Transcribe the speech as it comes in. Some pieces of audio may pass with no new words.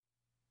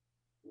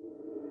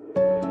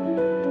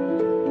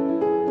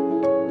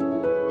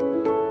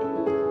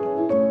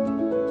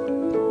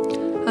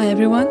Hi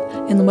everyone,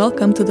 and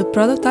welcome to the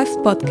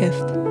Productized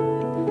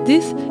Podcast.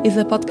 This is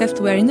a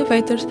podcast where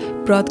innovators,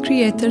 product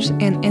creators,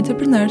 and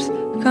entrepreneurs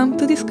come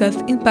to discuss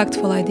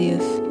impactful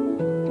ideas.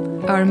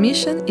 Our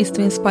mission is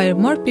to inspire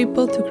more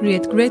people to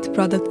create great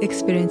product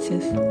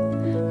experiences.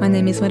 My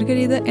name is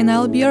Margarida, and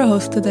I'll be your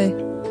host today.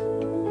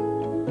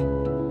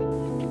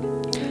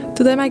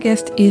 Today my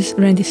guest is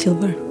Randy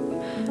Silver.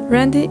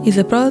 Randy is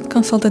a product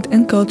consultant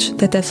and coach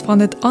that has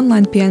founded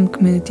online PM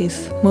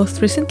communities,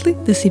 most recently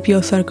the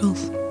CPO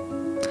Circles.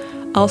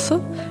 Also,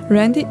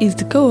 Randy is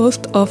the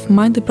co-host of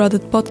Mind the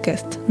Product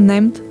podcast,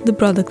 named The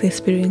Product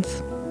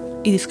Experience.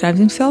 He describes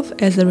himself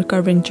as a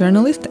recovering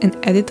journalist and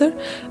editor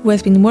who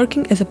has been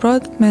working as a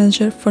product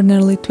manager for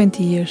nearly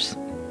 20 years.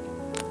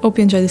 Hope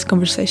you enjoy this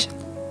conversation.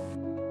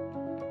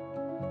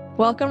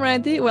 Welcome,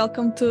 Randy.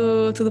 Welcome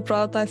to the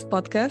Productized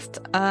podcast.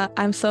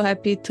 I'm so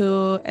happy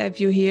to have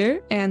you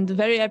here and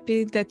very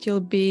happy that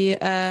you'll be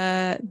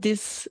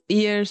this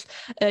year's,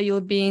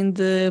 you'll be in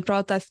the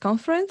Productized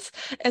conference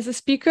as a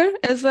speaker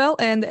as well,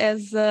 and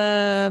as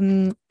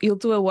you'll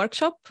do a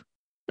workshop,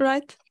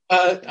 right?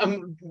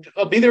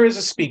 I'll be there as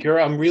a speaker.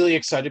 I'm really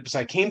excited because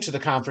I came to the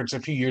conference a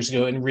few years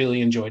ago and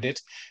really enjoyed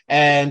it.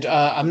 And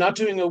I'm not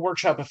doing a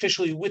workshop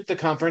officially with the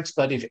conference,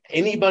 but if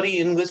anybody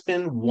in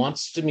Lisbon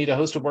wants me to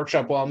host a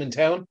workshop while I'm in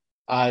town,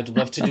 I'd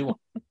love to do one.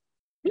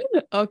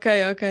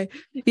 Okay.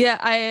 Yeah,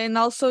 and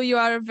also you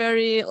are a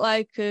very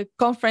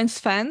conference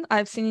fan.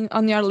 I've seen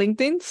on your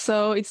LinkedIn,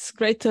 so it's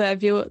great to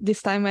have you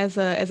this time as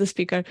a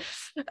speaker.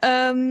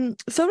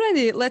 So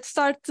Randy, let's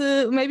start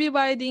maybe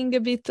by digging a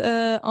bit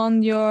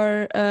on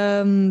your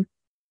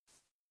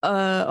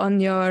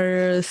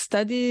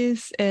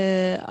studies,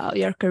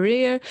 your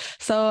career.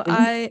 So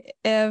I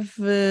have,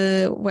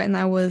 when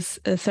I was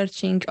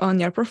searching on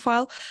your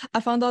profile, I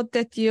found out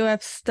that you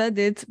have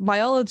studied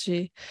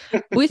biology,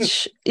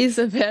 which is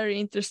a very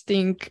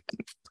interesting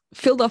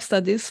field of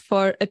studies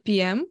for a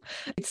PM.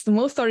 It's the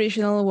most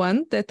original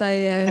one that I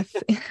have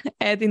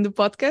had in the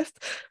podcast.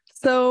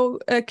 So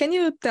can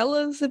you tell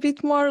us a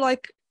bit more,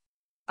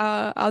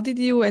 how did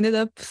you ended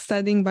up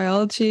studying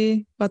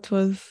biology? What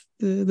was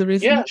the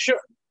reason? Yeah, sure.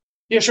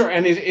 Yeah, sure.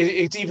 And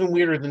it's even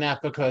weirder than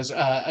that because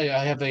I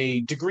have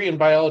a degree in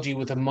biology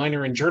with a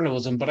minor in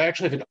journalism, but I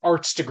actually have an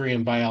arts degree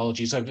in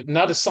biology. So I've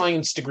not a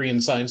science degree in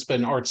science, but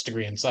an arts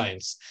degree in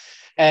science.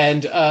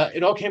 And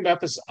it all came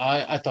about as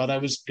I thought I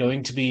was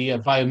going to be a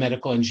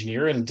biomedical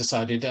engineer and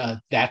decided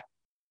that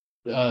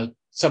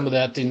some of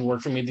that didn't work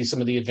for me. Some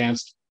of the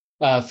advanced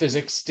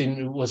physics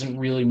wasn't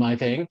really my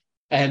thing.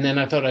 And then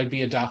I thought I'd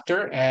be a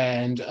doctor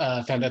and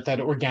found out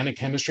that organic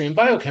chemistry and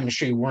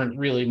biochemistry weren't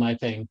really my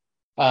thing.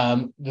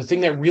 The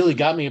thing that really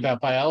got me about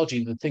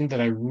biology, the thing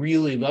that I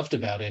really loved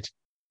about it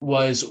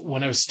was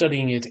when I was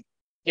studying it,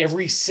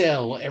 every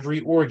cell,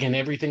 every organ,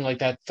 everything like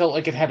that felt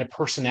like it had a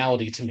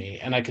personality to me.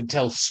 And I could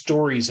tell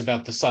stories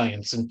about the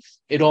science and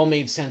it all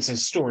made sense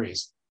as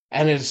stories.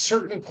 And at a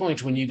certain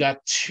point, when you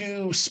got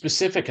too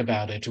specific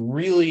about it,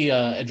 really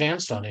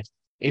advanced on it,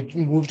 it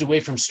moved away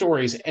from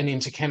stories and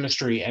into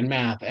chemistry and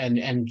math and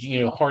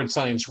hard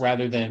science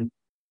rather than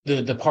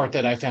the part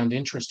that I found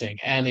interesting.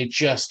 And it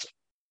just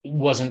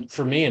wasn't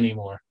for me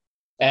anymore.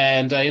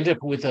 And I ended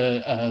up with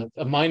a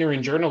minor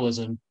in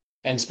journalism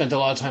and spent a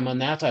lot of time on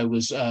that. I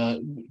was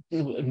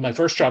my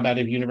first job out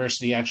of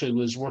university actually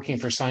was working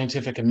for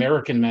Scientific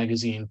American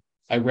magazine.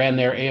 I ran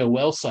their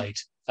AOL site,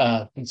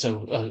 a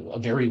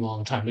very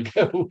long time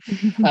ago.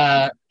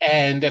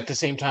 And at the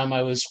same time,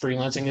 I was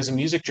freelancing as a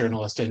music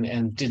journalist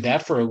and did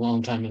that for a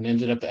long time and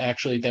ended up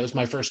actually, that was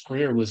my first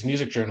career, was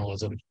music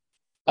journalism.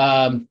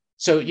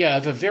 So yeah, I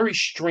have a very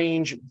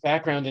strange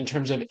background in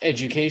terms of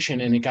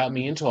education, and it got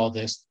me into all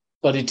this.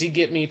 But it did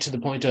get me to the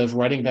point of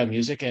writing about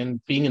music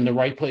and being in the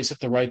right place at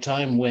the right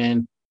time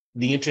when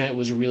the internet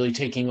was really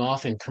taking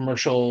off and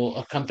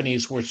commercial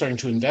companies were starting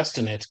to invest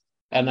in it.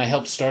 And I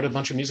helped start a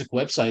bunch of music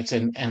websites,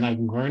 and I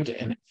learned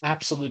an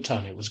absolute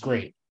ton. It was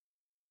great.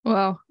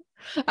 Wow.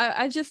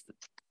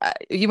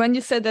 When you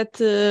said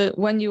that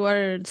when you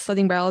were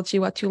studying biology,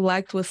 what you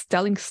liked was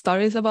telling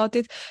stories about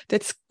it,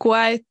 that's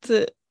quite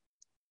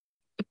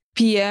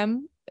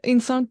PM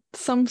in some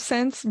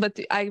sense, but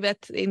I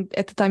bet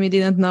at the time you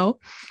didn't know.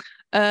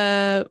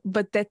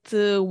 But that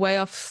way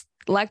of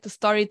the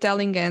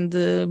storytelling and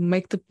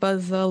make the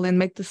puzzle and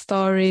make the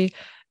story,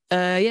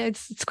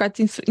 it's quite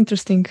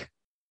interesting.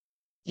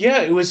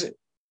 Yeah, it was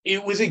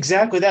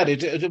exactly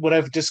that. What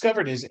I've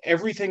discovered is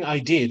everything I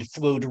did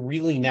flowed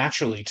really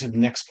naturally to the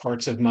next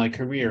parts of my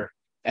career.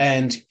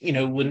 And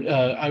when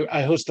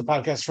I host the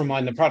podcast for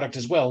Mind the Product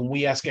as well, and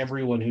we ask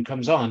everyone who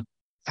comes on,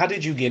 how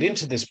did you get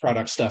into this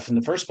product stuff in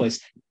the first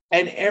place?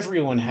 And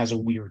everyone has a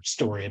weird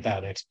story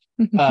about it.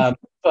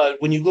 But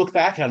when you look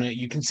back on it,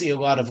 you can see a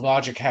lot of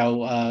logic,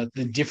 how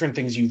the different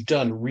things you've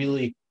done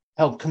really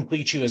help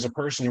complete you as a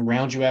person and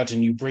round you out,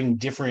 and you bring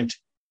different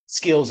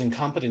skills and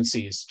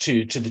competencies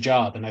to the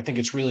job. And I think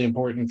it's really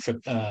important for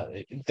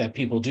that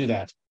people do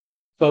that.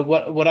 But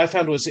what I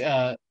found was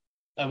I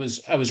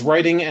was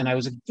writing, and I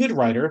was a good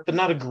writer, but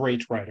not a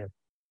great writer.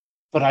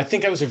 But I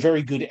think I was a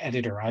very good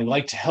editor. I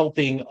liked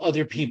helping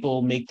other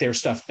people make their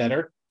stuff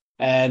better.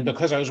 And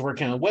because I was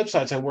working on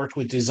websites, I worked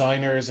with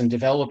designers and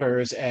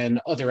developers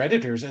and other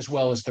editors, as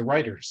well as the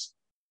writers.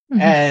 Mhm.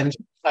 And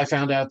I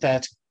found out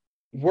that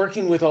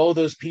working with all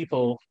those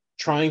people,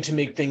 trying to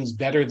make things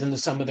better than the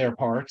sum of their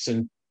parts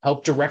and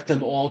help direct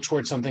them all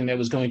towards something that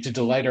was going to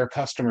delight our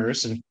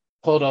customers and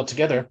pull it all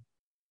together,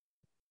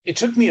 it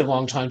took me a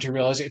long time to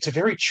realize it's a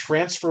very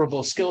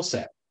transferable skill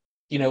set.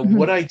 Mhm.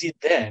 What I did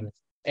then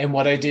and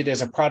what I did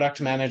as a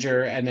product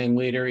manager and then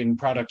later in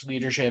product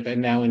leadership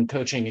and now in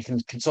coaching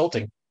and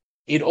consulting,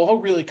 it all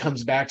really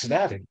comes back to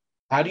that. And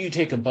how do you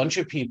take a bunch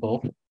of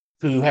people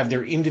who have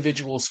their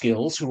individual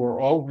skills, who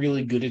are all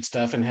really good at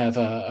stuff and have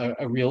a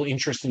real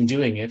interest in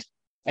doing it,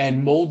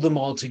 and mold them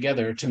all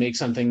together to make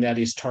something that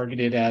is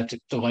targeted at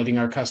delighting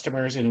our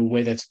customers in a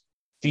way that's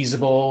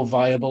feasible,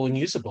 viable, and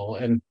usable.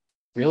 And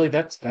really,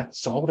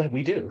 that's all that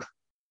we do.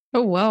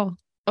 Oh, wow.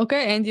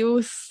 Okay, and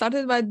you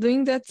started by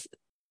doing that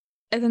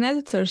as an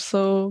editor,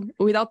 so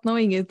without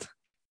knowing it.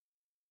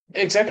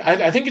 Exactly.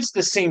 I think it's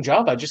the same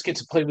job. I just get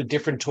to play with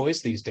different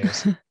toys these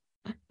days.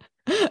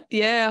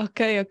 Yeah,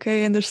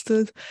 okay,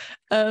 understood.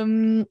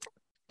 Um,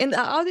 and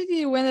how did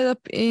you ended up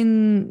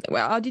in,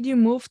 well, how did you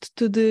move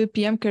to the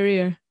PM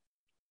career?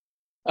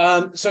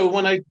 So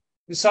when I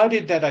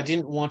decided that I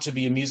didn't want to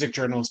be a music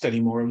journalist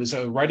anymore, it was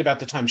right about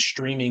the time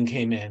streaming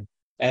came in,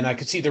 and I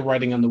could see the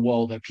writing on the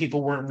wall that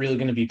people weren't really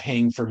going to be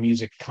paying for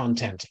music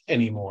content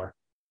anymore.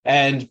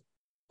 And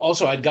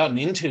also, I'd gotten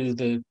into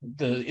the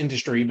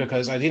industry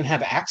because I didn't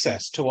have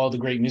access to all the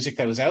great music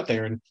that was out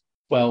there. And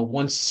well,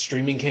 once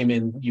streaming came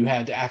in, you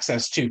had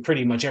access to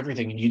pretty much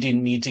everything, and you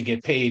didn't need to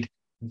get paid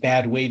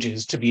bad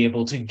wages to be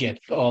able to get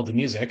all the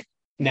music.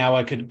 Now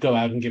I could go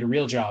out and get a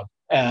real job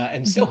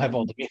and still Mhm. have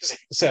all the music.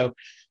 So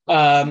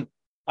um,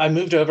 I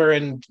moved over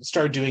and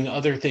started doing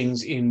other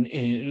things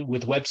in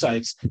with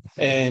websites.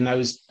 And I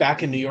was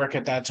back in New York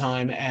at that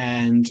time,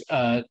 and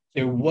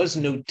there was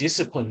no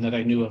discipline that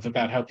I knew of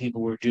about how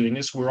people were doing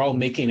this. We're all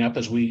making up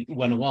as we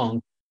went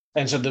along.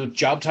 And so the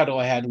job title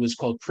I had was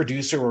called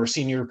producer or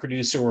senior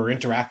producer or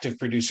interactive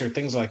producer,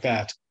 things like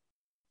that.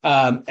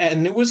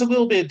 And there was a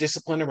little bit of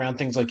discipline around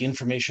things like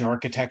information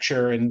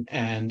architecture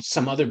and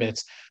some other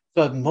bits.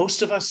 But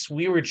most of us,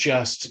 we were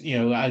just,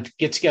 I'd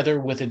get together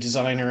with a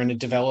designer and a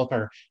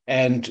developer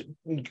and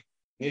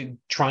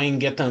try and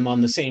get them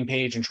on the same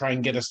page and try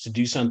and get us to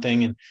do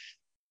something. And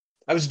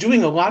I was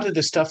doing a lot of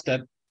the stuff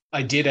that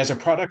I did as a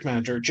product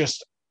manager,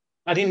 just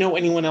I didn't know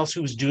anyone else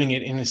who was doing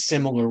it in a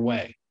similar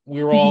way.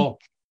 We were Mhm. all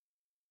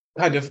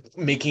kind of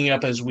making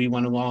up as we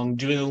went along,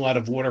 doing a lot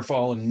of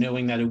waterfall and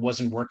knowing that it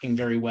wasn't working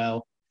very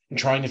well and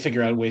trying to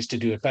figure out ways to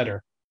do it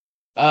better.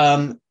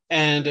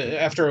 And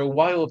after a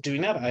while of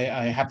doing that,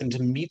 I happened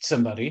to meet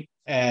somebody,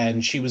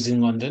 and she was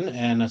in London,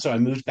 and so I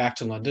moved back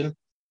to London,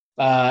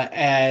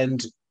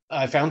 and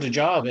I found a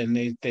job,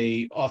 and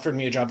they offered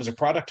me a job as a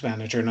product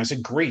manager, and I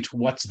said, "Great,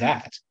 what's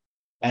that?"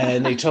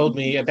 And they told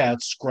me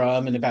about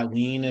Scrum and about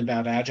Lean and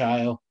about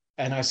Agile.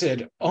 And I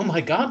said, "Oh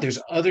my God, there's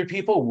other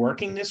people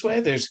working this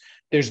way. There's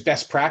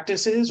best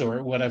practices,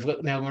 or what I've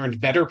now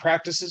learned, better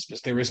practices,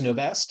 because there is no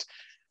best.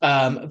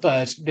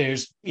 But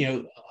there's,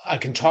 I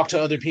can talk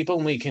to other people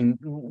and we can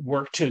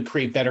work to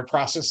create better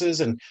processes.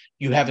 And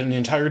you have an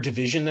entire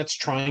division that's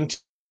trying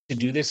to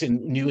do this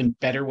in new and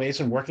better ways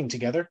and working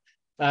together."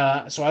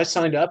 So I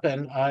signed up,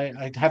 and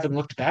I haven't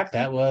looked back.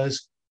 That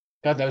was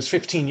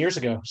 15 years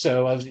ago.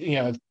 So I've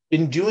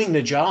been doing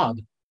the job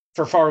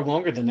for far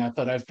longer than that,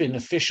 but I've been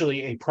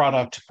officially a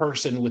product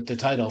person with the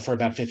title for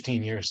about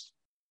 15 years.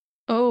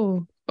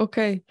 Oh,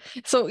 okay.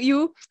 So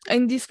you,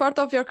 in this part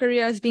of your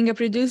career as being a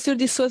producer,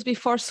 this was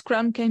before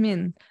Scrum came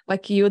in.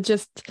 Like you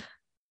just,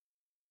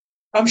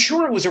 I'm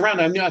sure it was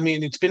around. I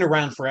mean, it's been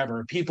around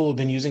forever. People have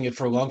been using it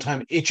for a long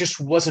time. It just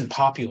wasn't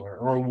popular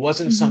or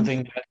wasn't Mhm.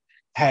 something that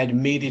had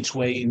made its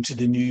way into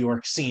the New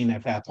York scene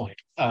at that point.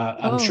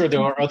 I'm Oh, sure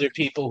there okay. are other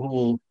people who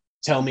will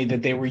tell me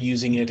that they were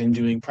using it and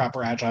doing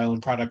proper agile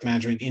and product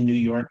management in New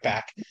York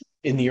back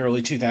in the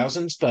early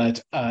 2000s,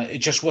 but it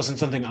just wasn't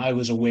something I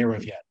was aware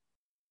of yet.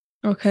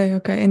 Okay.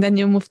 And then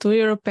you moved to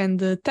Europe and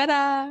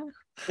ta-da!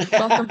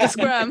 Welcome to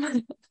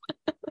Scrum.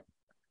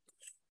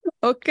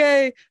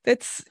 Okay,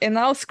 and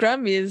now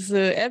Scrum is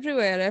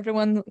everywhere.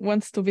 Everyone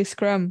wants to be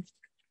Scrum.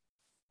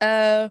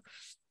 Uh,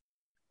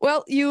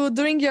 well, you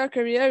during your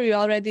career, you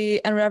already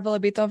unravel a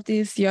bit of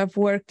this. You have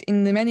worked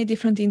in many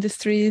different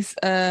industries,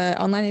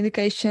 online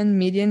education,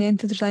 media and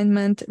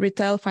entertainment,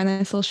 retail,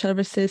 financial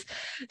services.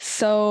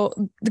 So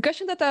the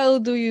question that I'll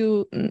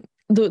do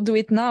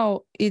it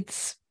now,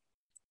 it's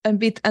a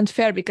bit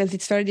unfair because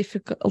it's very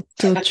difficult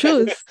to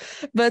choose.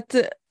 But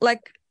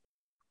like,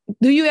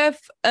 do you have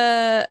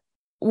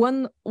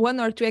one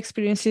or two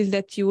experiences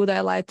that you would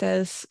highlight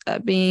as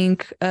being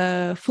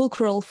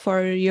fulcral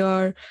for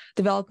your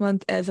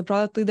development as a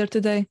product leader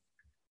today?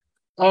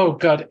 Oh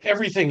God,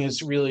 everything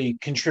has really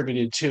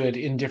contributed to it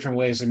in different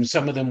ways. I mean,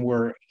 some of them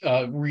were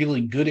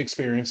really good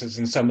experiences,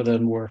 and some of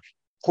them were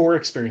poor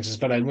experiences.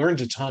 But I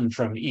learned a ton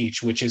from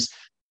each, which is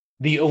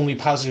the only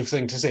positive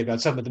thing to say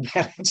about some of the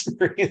bad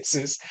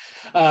experiences.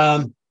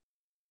 Um,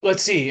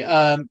 Let's see.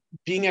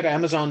 Being at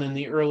Amazon in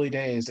the early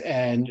days,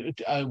 and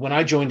when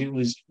I joined, it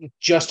was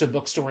just a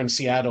bookstore in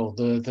Seattle.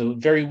 The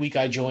very week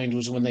I joined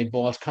was when they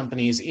bought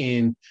companies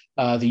in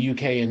the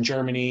UK and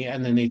Germany,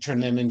 and then they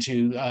turned them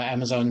into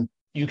Amazon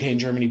UK and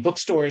Germany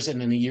bookstores,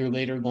 and then a year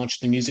later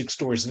launched the music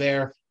stores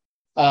there.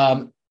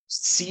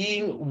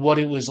 Seeing what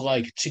it was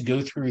like to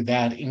go through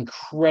that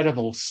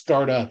incredible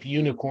startup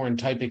unicorn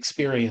type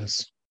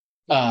experience,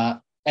 uh,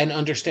 and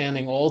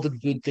understanding all the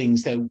good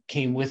things that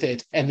came with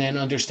it, and then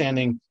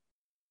understanding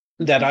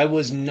that I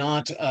was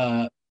not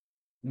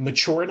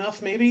mature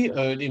enough, maybe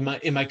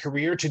in my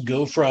career, to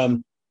go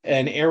from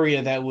an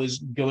area that was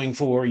going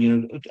for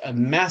a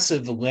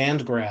massive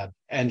land grab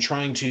and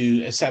trying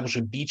to establish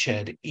a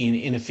beachhead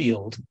in a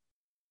field,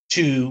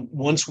 to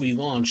once we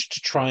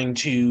launched trying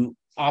to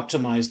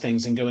optimize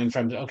things and going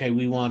from, okay,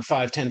 we want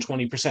 5, 10,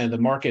 20% of the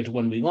market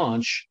when we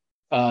launch.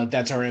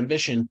 That's our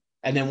ambition.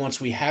 And then once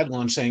we had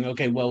launched, saying,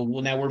 okay, well,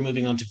 now we're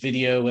moving on to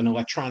video and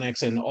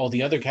electronics and all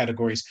the other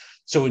categories.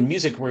 So in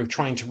music, we're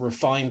trying to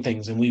refine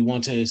things and we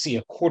want to see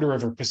a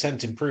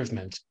 0.25%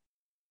 improvement.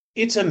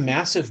 It's a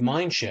massive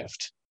mind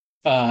shift.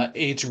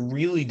 It's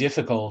really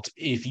difficult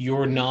if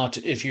you're in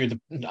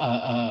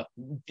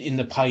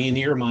the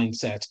pioneer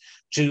mindset,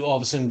 to all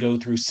of a sudden go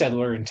through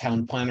settler and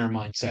town planner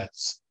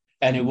mindsets.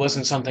 And it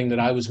wasn't something that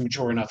I was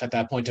mature enough at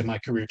that point in my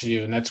career to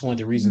do. And that's one of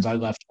the reasons I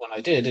left when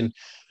I did. And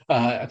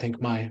I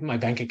think my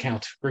bank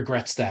account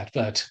regrets that,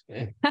 but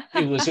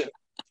it was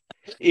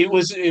it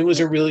was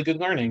a really good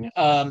learning.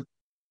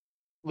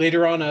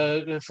 Later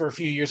on, for a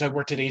few years, I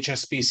worked at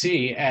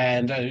HSBC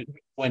and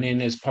went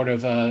in as part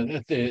of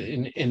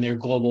in their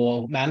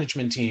global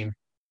management team,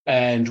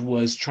 and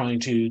was trying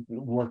to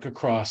work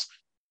across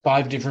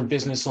 5 different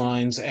business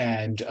lines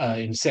and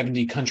in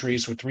 70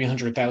 countries with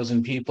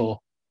 300,000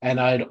 people. And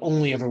I'd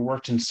only ever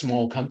worked in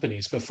small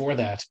companies before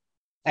that.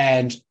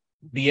 And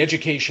the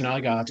education I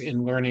got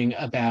in learning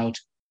about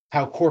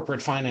how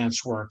corporate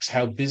finance works,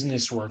 how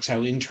business works,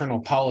 how internal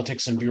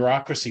politics and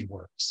bureaucracy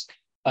works,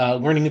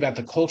 learning about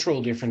the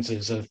cultural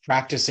differences of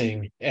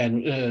practicing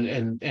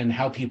and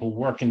how people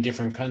work in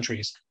different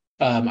countries.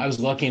 I was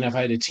lucky enough;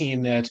 I had a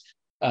team that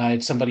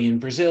had somebody in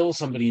Brazil,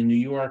 somebody in New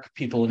York,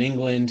 people in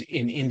England,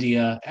 in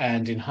India,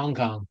 and in Hong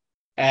Kong,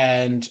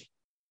 and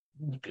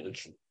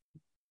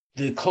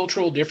the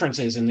cultural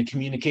differences and the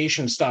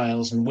communication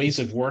styles and ways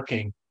of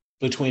working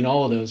between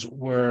all of those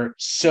were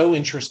so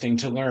interesting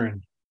to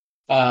learn.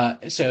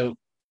 So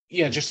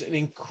yeah, just an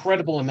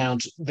incredible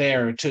amount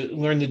there to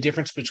learn the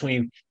difference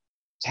between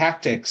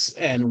tactics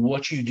and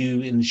what you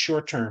do in the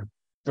short term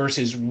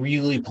versus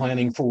really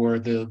planning for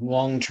the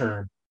long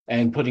term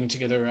and putting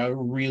together a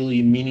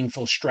really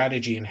meaningful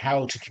strategy and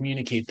how to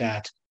communicate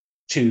that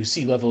to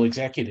C-level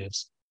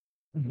executives.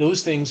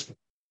 Those things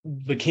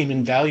became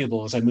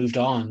invaluable as I moved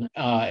on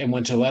and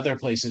went to other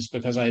places,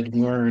 because I had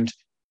learned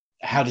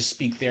how to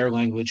speak their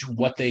language,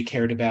 what they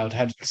cared about,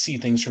 how to see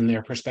things from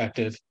their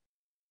perspective.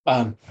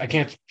 I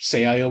can't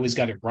say I always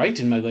got it right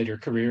in my later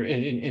career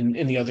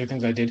in the other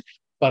things I did,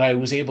 but I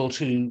was able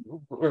to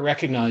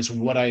recognize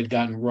what I had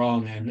gotten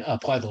wrong and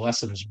apply the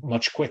lessons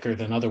much quicker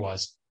than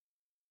otherwise.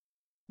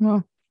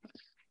 Well,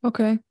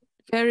 okay.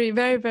 Very,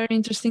 very, very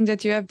interesting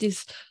that you have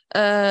these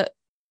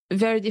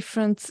very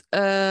different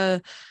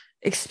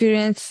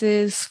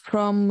experiences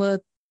from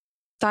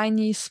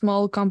tiny,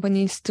 small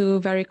companies to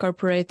very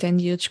corporate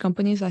and huge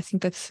companies. I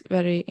think that's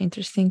very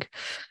interesting.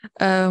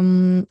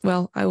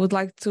 Well, I would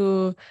like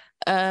to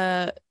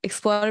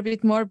explore a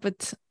bit more,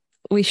 but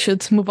we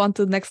should move on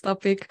to the next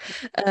topic.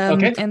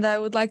 Okay. And I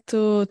would like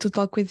to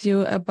talk with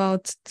you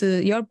about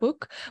your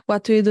book,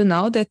 What Do You Do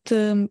Now?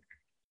 That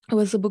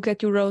was a book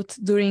that you wrote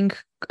during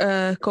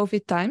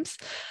COVID times.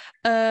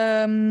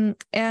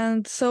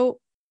 And so,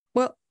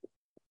 well,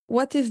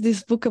 what is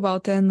this book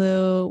about, and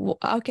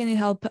how can it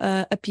help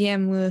a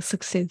PM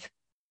succeed?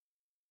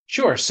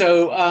 Sure.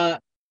 So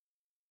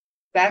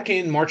back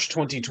in March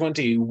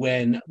 2020,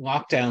 when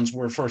lockdowns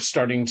were first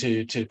starting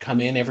to come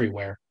in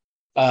everywhere,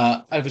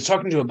 I was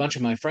talking to a bunch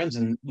of my friends,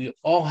 and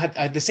I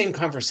had the same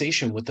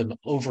conversation with them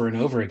over and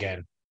over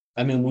again.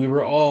 I mean, we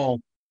were all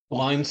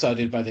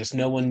blindsided by this.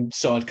 No one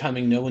saw it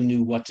coming. No one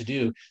knew what to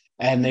do.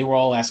 And they were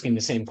all asking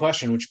the same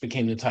question, which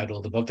became the title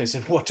of the book. They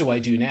said, "What do I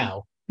do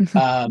now?"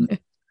 Um,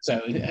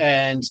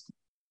 and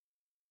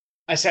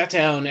I sat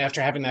down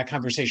after having that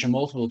conversation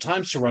multiple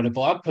times to write a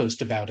blog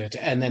post about it.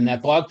 And then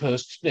that blog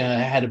post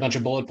had a bunch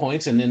of bullet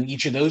points, and then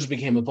each of those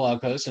became a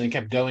blog post, and it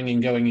kept going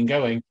and going and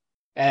going.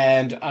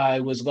 And I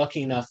was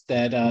lucky enough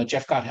that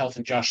Jeff Gothelf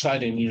and Josh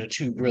Seiden,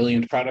 two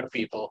brilliant product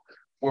people,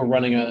 were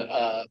running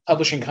a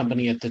publishing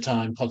company at the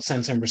time called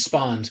Sense and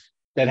Respond,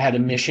 that had a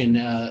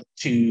mission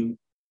to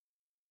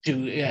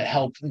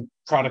help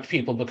product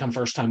people become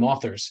first-time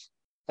authors.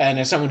 And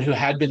as someone who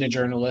had been a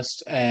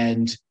journalist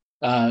and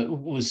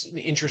was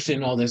interested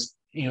in all this,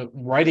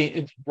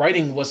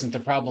 writing wasn't the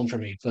problem for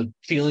me, but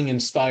feeling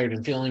inspired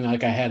and feeling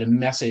like I had a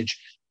message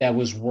that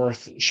was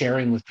worth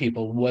sharing with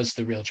people was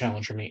the real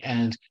challenge for me.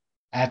 And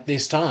at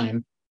this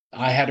time,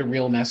 I had a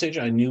real message.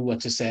 I knew what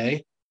to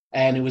say.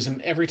 And it was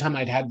every time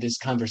I'd had this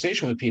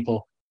conversation with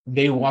people,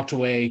 they walked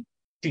away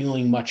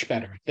feeling much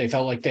better. They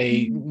felt like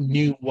they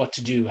knew what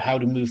to do, how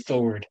to move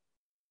forward.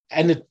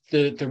 And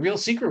the real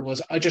secret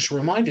was I just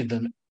reminded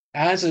them,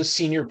 as a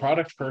senior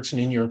product person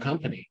in your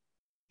company,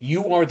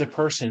 you are the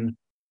person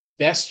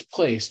best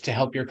placed to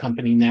help your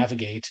company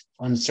navigate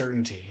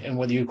uncertainty. And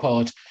whether you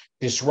call it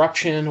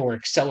disruption or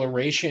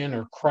acceleration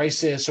or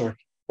crisis or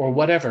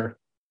whatever,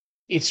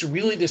 it's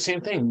really the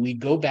same thing. We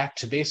go back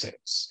to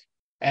basics.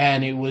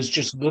 And it was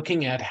just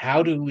looking at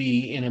how do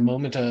we, in a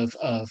moment of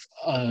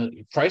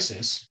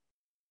crisis,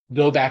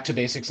 go back to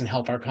basics and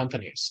help our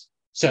companies.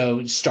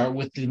 So start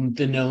with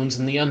the knowns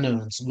and the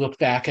unknowns. Look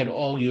back at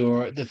all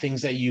the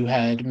things that you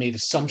had made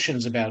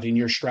assumptions about in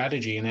your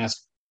strategy and ask,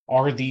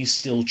 are these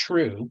still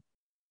true?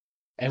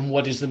 And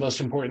what is the most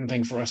important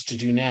thing for us to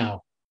do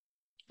now?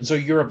 So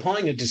you're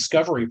applying a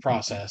discovery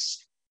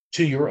process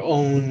to your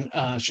own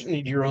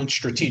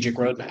strategic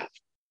roadmap,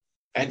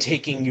 and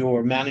taking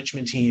your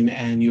management team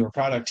and your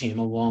product team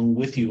along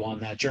with you on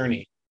that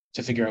journey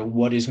to figure out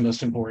what is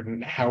most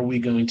important. How are we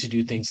going to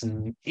do things in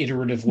an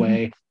iterative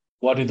way?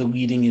 What are the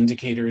leading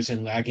indicators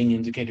and lagging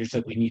indicators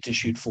that we need to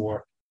shoot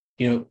for?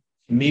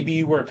 Maybe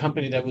you were a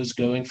company that was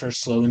going for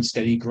slow and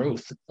steady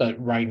growth, but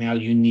right now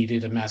you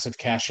needed a massive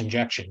cash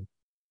injection.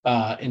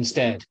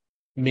 Instead,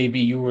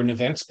 maybe you were an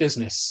events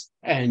business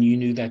and you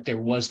knew that there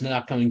was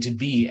not going to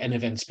be an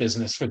events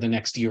business for the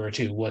next year or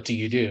two. What do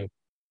you do?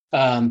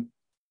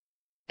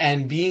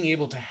 And being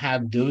able to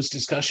have those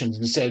discussions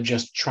instead of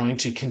just trying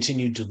to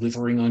continue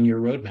delivering on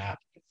your roadmap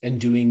and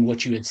doing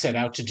what you had set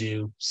out to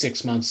do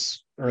 6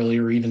 months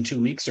earlier, or even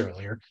 2 weeks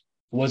earlier,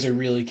 was a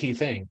really key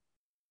thing.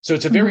 So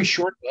it's a very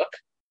short book.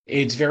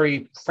 It's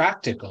very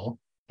practical.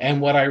 And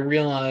what I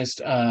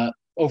realized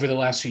over the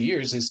last few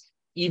years is,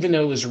 even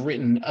though it was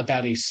written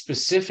about a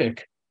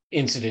specific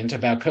incident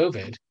about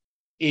COVID,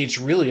 it's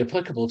really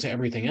applicable to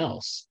everything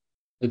else.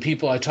 The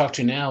people I talk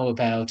to now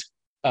about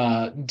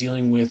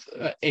dealing with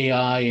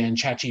AI and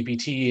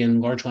ChatGPT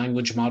and large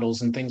language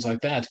models and things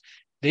like that,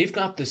 they've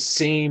got the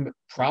same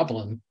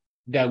problem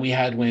that we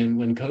had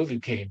when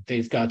COVID came.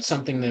 They've got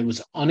something that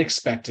was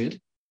unexpected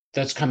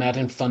that's come out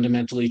and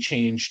fundamentally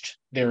changed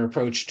their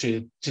approach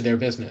to their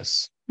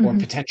business, or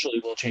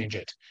potentially will change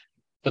it.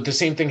 But the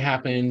same thing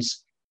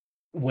happens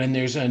when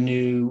there's a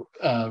new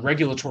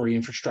regulatory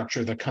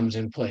infrastructure that comes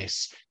in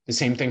place. The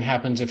same thing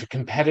happens if a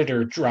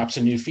competitor drops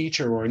a new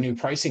feature or a new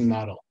pricing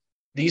model.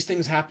 These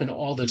things happen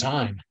all the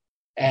time.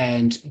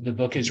 And the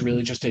book is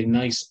really just a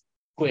nice,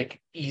 quick,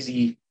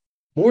 easy,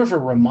 more of a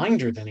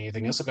reminder than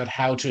anything else about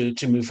how to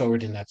move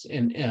forward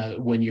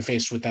when you're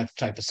faced with that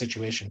type of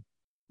situation.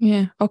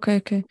 Yeah.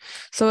 Okay.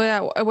 So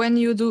yeah, when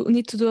you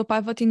need to do a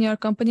pivot in your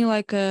company,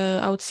 like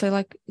I would say,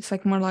 like it's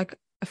like more like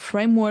a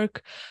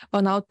framework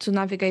on how to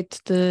navigate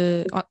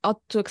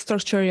how to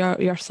structure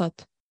your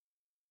thought.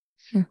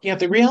 Yeah,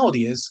 the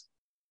reality is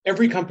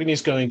every company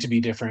is going to be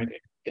different.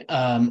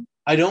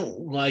 I don't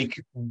like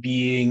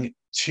being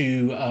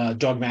too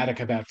dogmatic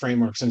about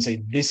frameworks and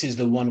say this is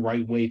the one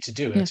right way to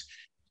do it. Yeah.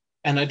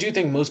 And I do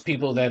think most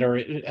people that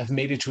have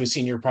made it to a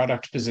senior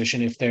product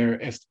position, if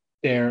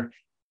they're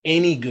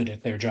any good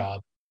at their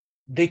job,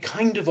 they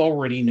kind of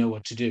already know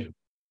what to do.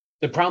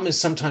 The problem is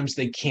sometimes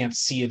they can't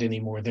see it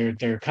anymore.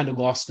 They're kind of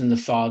lost in the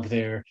fog.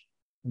 They're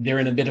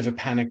in a bit of a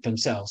panic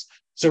themselves.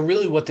 So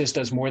really what this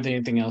does more than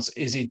anything else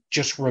is it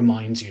just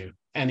reminds you,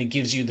 and it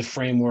gives you the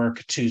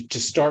framework to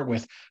start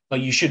with,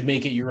 but you should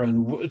make it your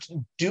own.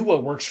 Do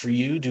what works for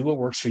you, do what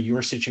works for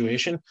your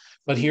situation,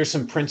 but here's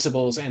some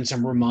principles and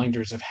some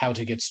reminders of how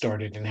to get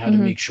started and how to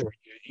make sure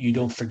you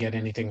don't forget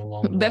anything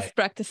along the way. Best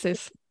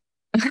practices.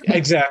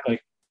 Exactly.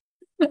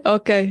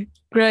 Okay,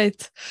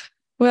 great.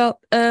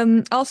 Well,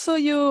 also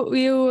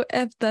you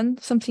have done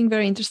something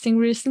very interesting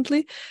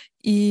recently.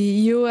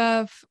 You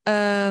have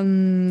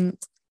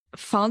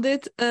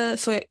founded,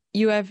 so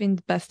you have in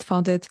the past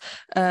founded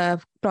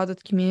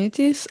product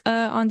communities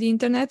on the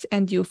internet,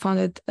 and you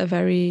founded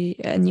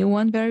a new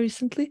one very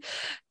recently,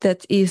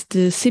 that is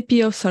the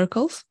CPO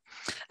Circles.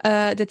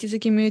 That is a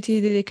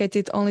community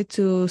dedicated only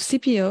to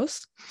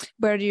CPOs,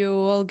 where you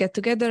all get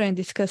together and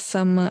discuss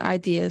some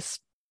ideas.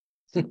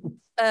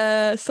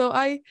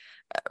 So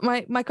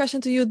my question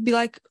to you would be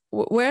like,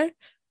 where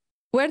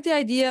the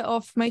idea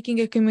of making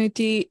a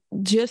community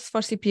just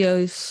for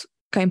CPOs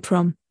came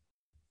from?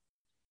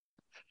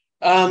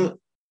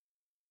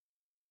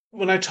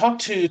 When I talk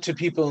to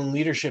people in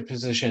leadership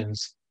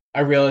positions,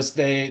 I realize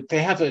they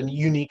have a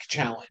unique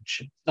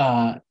challenge.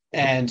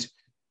 And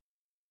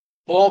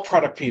all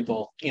product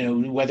people,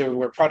 whether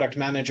we're product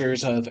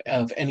managers of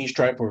any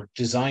stripe, or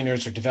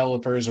designers or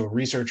developers or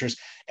researchers,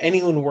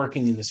 anyone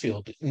working in this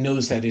field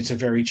knows that it's a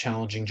very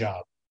challenging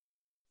job.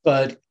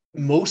 But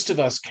most of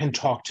us can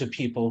talk to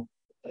people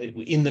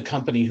in the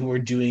company who are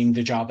doing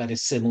the job at a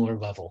similar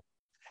level.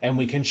 And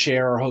we can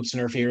share our hopes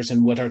and our fears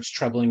and what's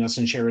troubling us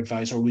and share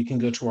advice, or we can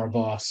go to our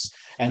boss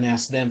and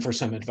ask them for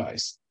some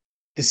advice.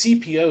 The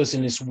CPO is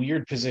in this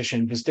weird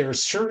position because there are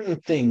certain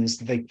things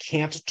that they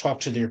can't talk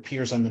to their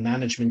peers on the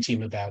management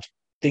team about,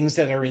 things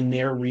that are in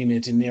their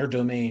remit, in their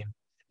domain,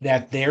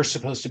 that they're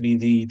supposed to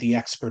be the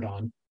expert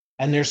on.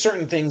 And there's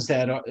certain things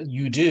that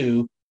you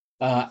do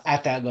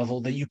at that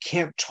level that you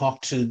can't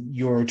talk to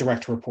your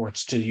direct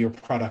reports, to your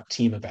product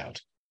team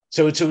about.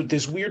 So it's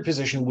this weird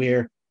position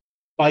where,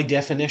 by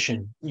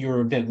definition,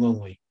 you're a bit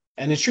lonely.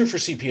 And it's true for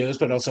CPOs,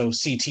 but also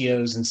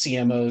CTOs and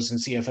CMOs and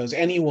CFOs,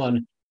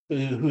 anyone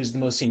who is the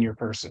most senior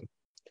person.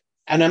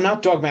 And I'm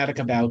not dogmatic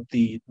about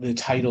the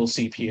title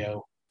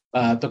CPO,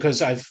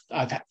 because I've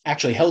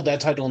actually held that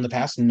title in the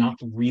past and not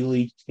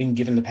really been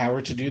given the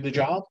power to do the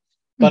job.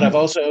 But I've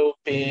also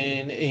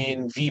been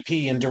in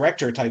VP and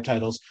director type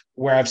titles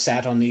where I've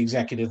sat on the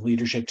executive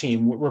leadership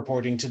team,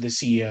 reporting to the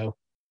CEO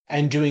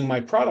and doing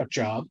my product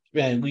job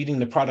and leading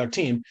the product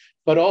team.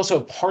 But also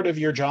part of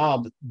your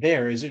job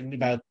there is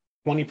about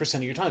 20%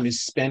 of your time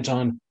is spent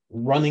on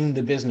running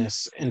the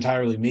business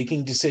entirely,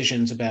 making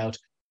decisions about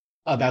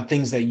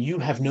things that you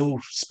have no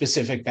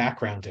specific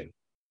background in.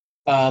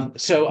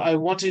 So I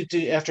wanted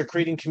to, after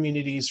creating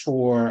communities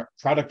for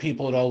product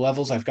people at all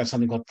levels, I've got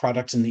something called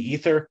Products in the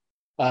Ether.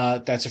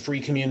 That's a free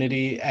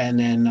community. And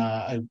then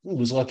I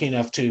was lucky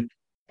enough to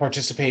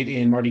participate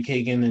in Marty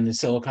Kagan and the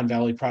Silicon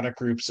Valley Product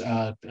Group's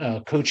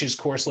coaches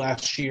course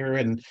last year.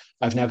 And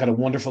I've now got a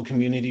wonderful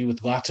community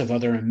with lots of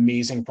other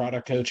amazing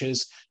product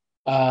coaches.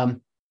 I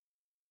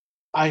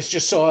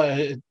just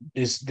saw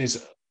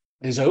this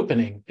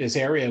opening, this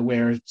area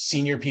where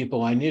senior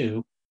people I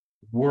knew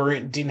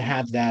didn't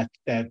have that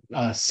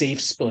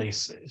safe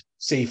place,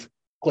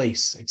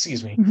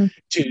 excuse me,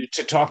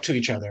 to talk to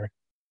each other.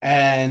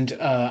 And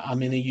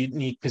I'm in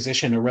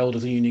a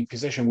relatively unique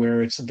position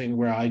where it's something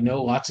where I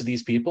know lots of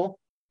these people.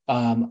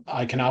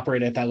 I can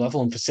operate at that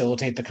level and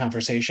facilitate the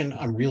conversation.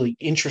 I'm really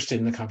interested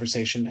in the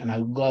conversation, and I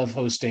love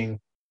hosting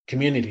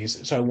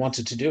communities, so I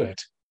wanted to do it.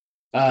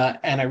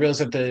 And I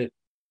realized that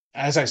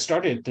as I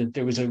started, that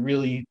there was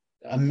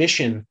a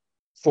mission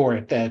for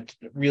it that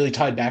really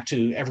tied back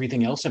to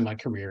everything else in my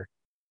career,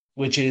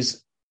 which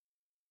is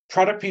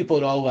product people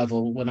at all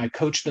level. When I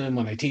coach them,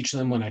 when I teach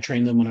them, when I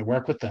train them, when I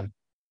work with them,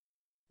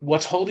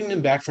 what's holding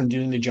them back from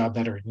doing the job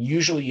better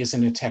usually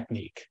isn't a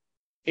technique.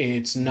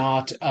 It's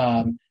not,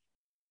 do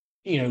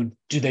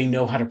they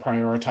know how to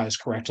prioritize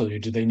correctly, or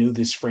do they know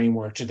this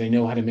framework? Do they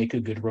know how to make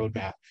a good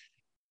roadmap?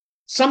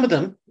 Some of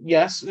them,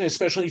 yes,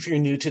 especially if you're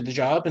new to the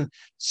job, and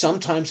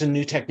sometimes a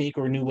new technique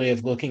or a new way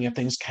of looking at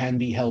things can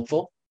be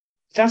helpful.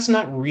 That's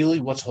not really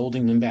what's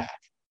holding them back.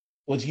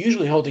 What's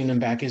usually holding them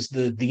back is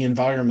the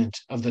environment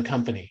of the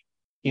company,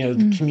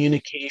 the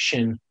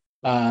communication,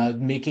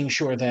 making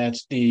sure that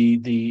the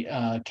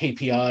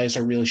KPIs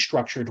are really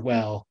structured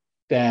well,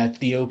 that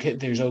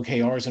there's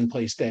OKRs in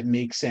place that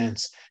make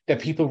sense,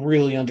 that people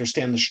really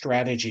understand the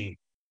strategy,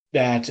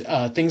 that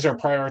things are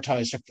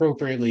prioritized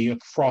appropriately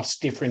across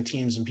different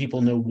teams and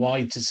people know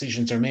why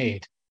decisions are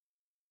made.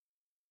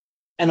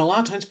 And a lot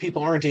of times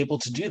people aren't able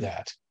to do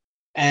that.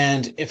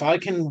 And if I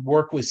can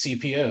work with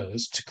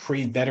CPOs to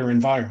create better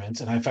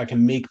environments, and if I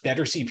can make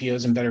better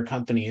CPOs and better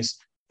companies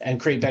and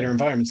create better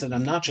environments, then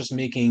I'm not just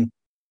making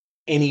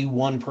any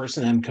one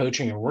person I'm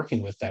coaching or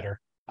working with better.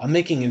 I'm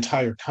making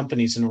entire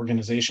companies and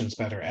organizations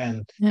better.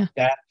 And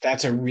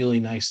that's a really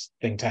nice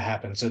thing to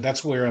happen. So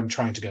that's where I'm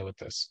trying to go with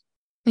this.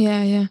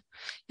 Yeah.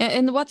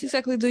 And what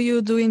exactly do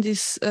you do in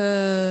these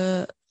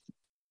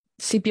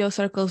CPO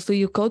circles? Do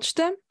you coach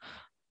them?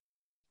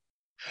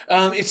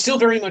 It's still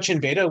very much in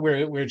beta.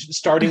 We're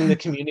starting the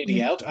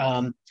community out.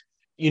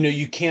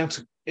 You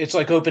can't. It's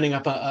like opening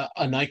up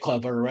a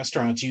nightclub or a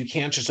restaurant. You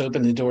can't just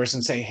open the doors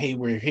and say, "Hey,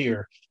 we're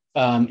here."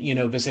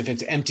 Because if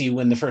it's empty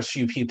when the first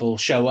few people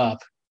show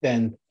up,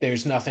 then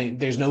there's nothing.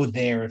 There's no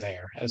there,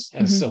 as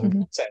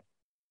someone said.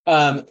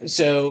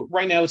 So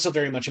right now it's still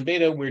very much in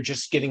beta. We're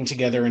just getting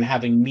together and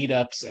having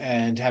meetups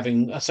and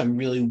having some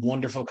really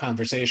wonderful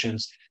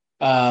conversations.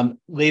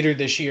 Later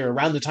this year,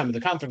 around the time of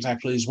the conference,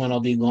 actually, is when I'll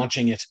be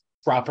launching it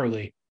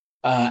properly.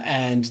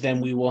 And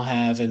then we will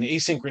have an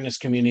asynchronous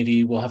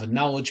community. We'll have a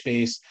knowledge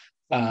base.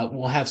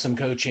 We'll have some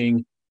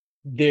coaching.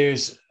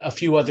 There's a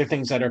few other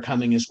things that are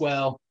coming as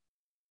well.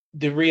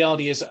 The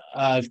reality is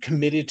I've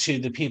committed to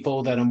the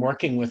people that I'm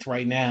working with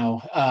right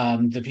now,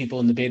 the people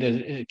in the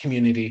beta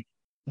community,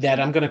 that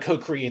I'm going to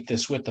co-create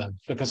this with them,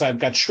 because I've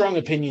got strong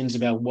opinions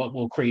about what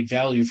will create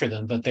value for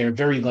them, but they're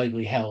very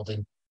lightly held.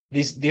 And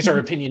these are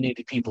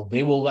opinionated people.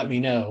 They will let me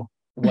know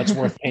what's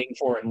worth paying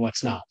for and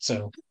what's not.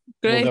 So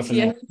great, we'll go from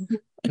there.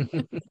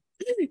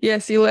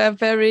 Yes, you have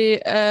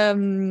very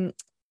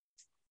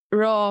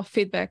raw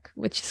feedback,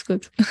 which is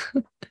good.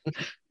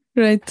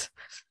 Right.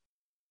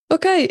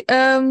 Okay.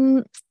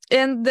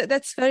 And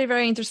that's very,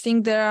 very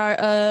interesting. There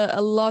are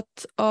a lot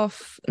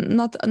of,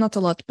 not a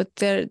lot, but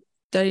there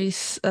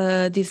is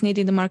this need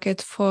in the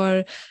market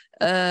for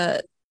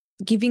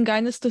giving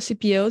guidance to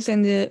CPOs.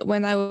 And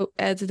when I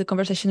had the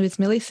conversation with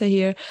Melissa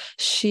here,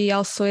 she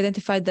also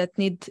identified that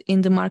need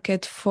in the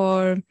market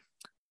for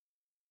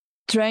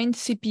trained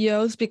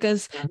CPOs,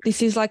 because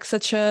this is like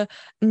such a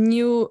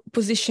new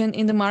position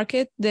in the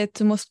market that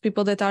most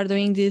people that are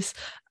doing this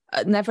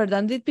never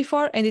done it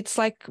before. And it's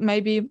like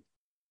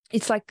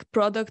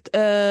product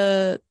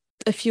a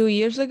few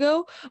years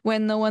ago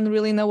when no one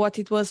really know what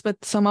it was,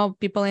 but somehow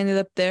people ended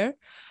up there.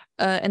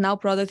 and now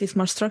product is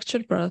more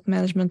structured, product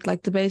management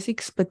like the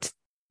basics, but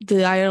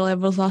the higher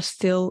levels are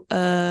still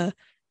a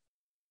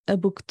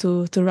book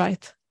to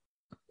write.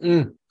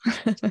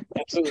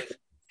 Absolutely.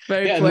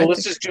 Very Yeah, and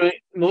poetic.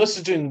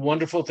 Melissa's doing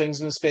wonderful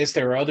things in the space.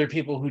 There are other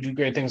people who do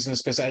great things in the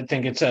space. I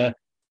think it's the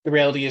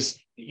reality is,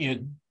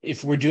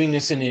 if we're doing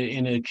this in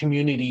a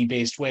community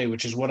based way,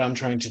 which is what I'm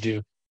trying to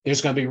do, there's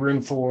going to be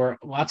room for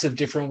lots of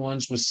different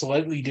ones with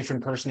slightly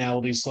different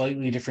personalities,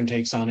 slightly different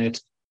takes on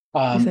it.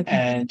 Exactly.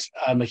 And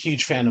I'm a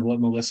huge fan of what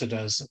Melissa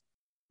does.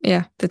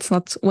 Yeah, that's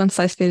not one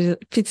size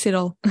fits it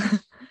all.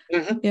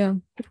 Mm-hmm. Yeah,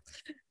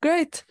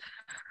 great.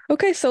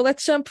 Okay, so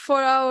let's jump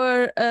for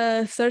our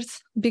third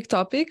big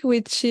topic,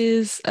 which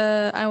is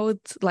I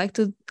would like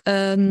to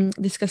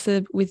discuss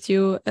with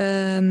you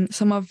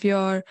some of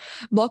your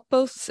blog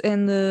posts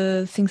and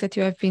the things that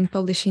you have been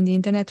publishing on the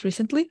internet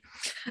recently.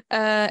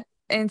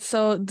 And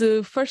so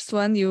the first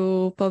one,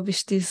 you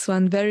published this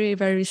one very,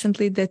 very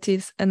recently, that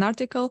is an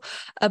article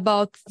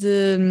about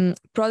the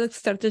product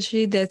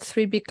strategy that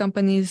three big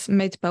companies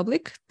made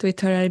public,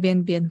 Twitter,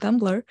 Airbnb, and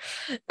Tumblr.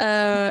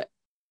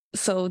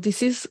 So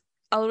this is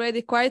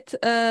already quite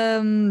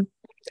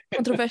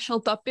controversial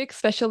topic,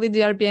 especially the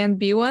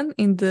Airbnb one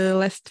in the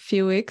last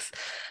few weeks.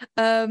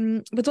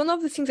 But one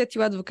of the things that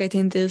you advocate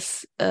in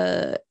this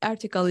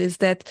article is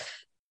that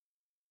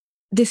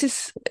this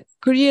is a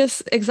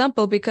curious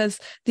example because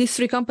these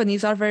three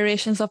companies are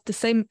variations of the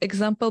same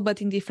example,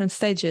 but in different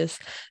stages.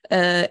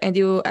 And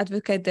you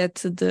advocate that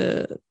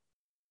the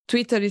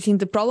Twitter is in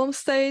the problem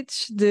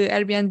stage, the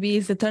Airbnb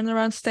is the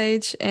turnaround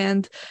stage,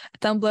 and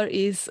Tumblr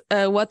is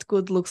what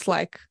good looks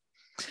like.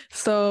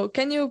 So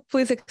can you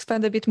please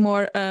expand a bit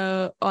more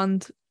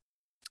on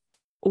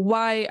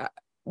why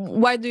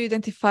do you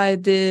identify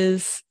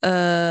these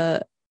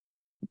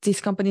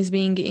companies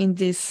being in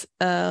this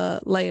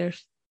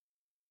layers?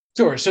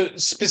 Sure. So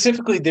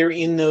specifically, they're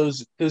in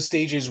those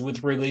stages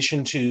with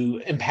relation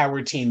to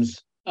empowered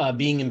teams,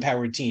 being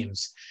empowered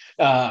teams.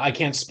 I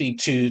can't speak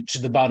to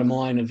the bottom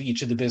line of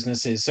each of the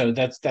businesses, so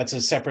that's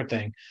a separate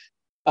thing.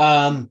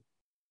 And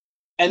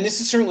this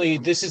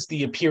is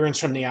the appearance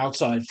from the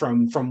outside,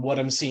 from what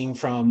I'm seeing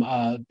from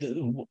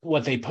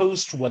what they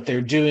post, what they're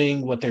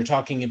doing, what they're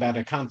talking about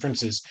at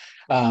conferences.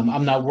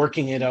 I'm not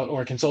working it out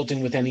or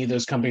consulting with any of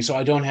those companies, so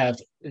I don't have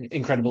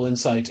incredible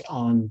insight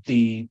on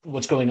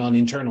what's going on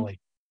internally.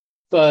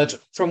 But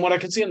from what I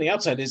can see on the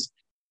outside is,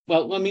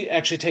 well, let me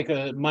actually take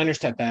a minor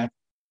step back.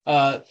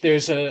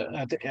 There's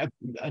I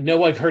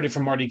know I've heard it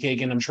from Marty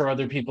Kagan. I'm sure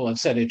other people have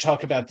said it.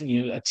 Talk about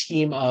a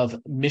team of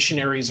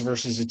missionaries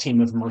versus a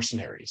team of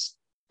mercenaries.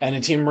 And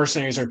a team of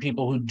mercenaries are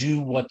people who do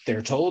what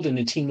they're told, and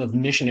a team of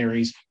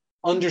missionaries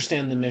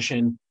understand the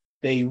mission.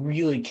 They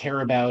really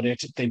care about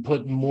it. They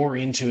put more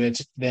into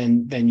it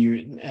than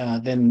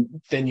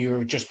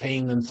you're just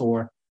paying them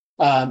for.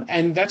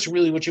 And that's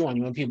really what you want.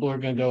 You want people who are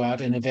going to go out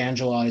and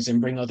evangelize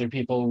and bring other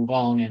people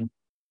along. And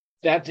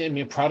that, I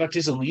mean, product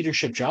is a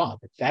leadership job.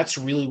 That's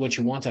really what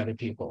you want out of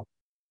people.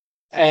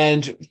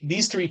 And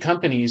these three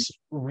companies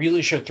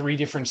really show three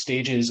different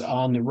stages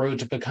on the road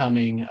to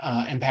becoming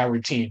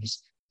empowered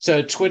teams.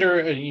 So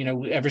Twitter,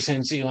 ever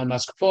since Elon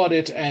Musk bought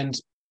it, and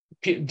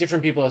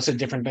different people have said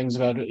different things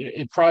about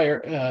it prior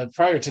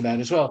to that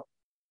as well.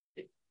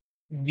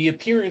 The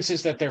appearance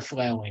is that they're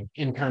flailing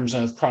in terms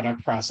of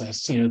product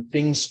process.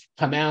 Things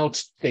come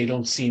out, they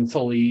don't seem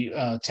fully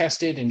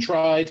tested and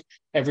tried.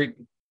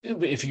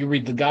 If you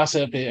read the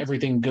gossip,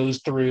 everything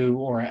goes through,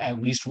 or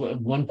at least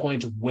at one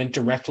point went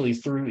directly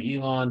through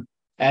Elon,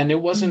 and it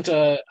wasn't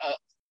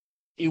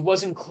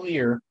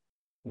clear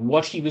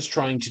what he was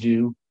trying to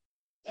do.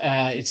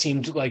 It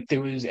seemed like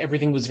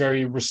everything was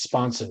very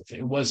responsive.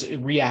 It was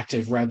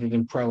reactive rather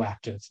than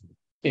proactive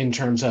in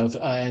terms of,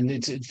 and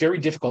it's very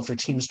difficult for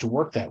teams to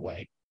work that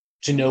way,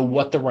 to know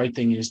what the right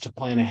thing is, to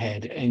plan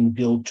ahead and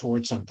build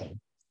towards something.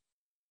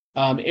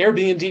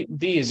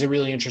 Airbnb is a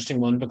really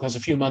interesting one because a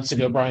few months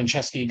ago, Brian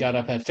Chesky got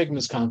up at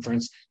Figma's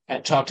conference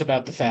and talked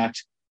about the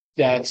fact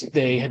that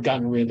they had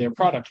gotten rid of their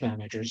product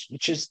managers,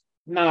 which is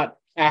not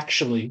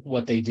actually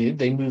what they did.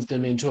 They moved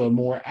them into a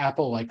more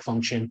Apple-like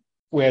function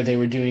where they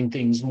were doing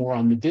things more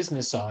on the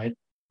business side,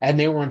 and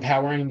they were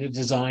empowering the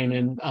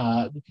design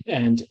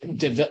and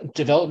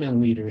development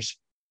leaders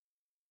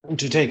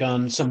to take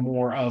on some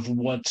more of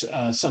what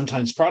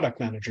sometimes product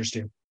managers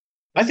do.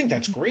 I think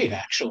that's great,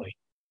 actually,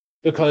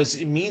 because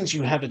it means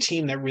you have a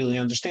team that really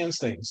understands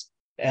things.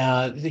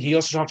 He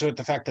also talked about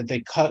the fact that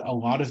they cut a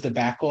lot of the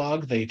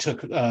backlog.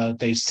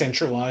 They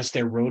centralized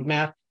their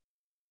roadmap.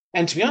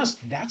 And to be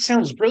honest, that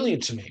sounds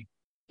brilliant to me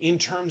in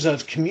terms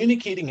of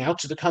communicating out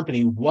to the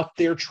company what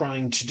they're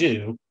trying to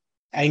do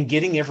and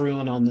getting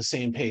everyone on the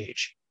same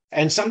page.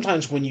 And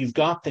sometimes when you've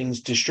got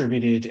things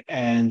distributed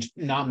and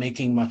not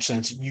making much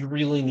sense, you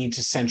really need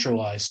to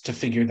centralize to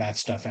figure that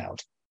stuff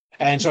out.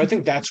 And so I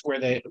think that's where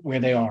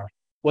they are.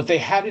 What they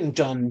hadn't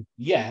done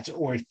yet,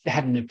 or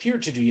hadn't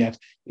appeared to do yet,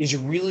 is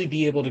really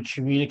be able to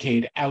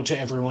communicate out to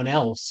everyone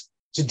else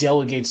to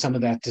delegate some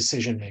of that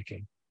decision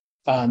making.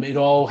 It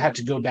all had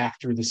to go back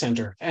through the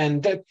center,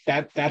 and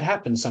that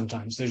happens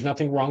sometimes. There's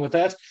nothing wrong with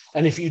that,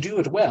 and if you do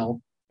it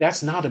well,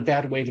 that's not a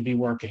bad way to be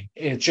working.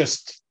 It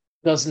just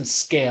doesn't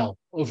scale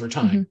over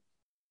time.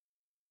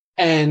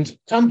 And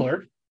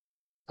Tumblr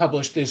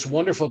published this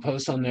wonderful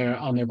post on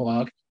their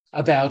blog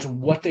about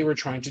what they were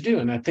trying to do.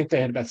 And I think they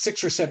had about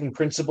 6 or 7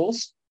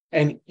 principles,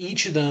 and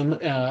each of them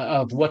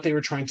of what they were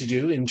trying to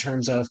do in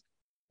terms of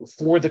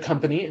for the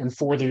company and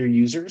for their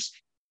users.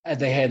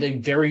 They had a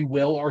very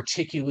well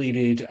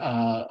articulated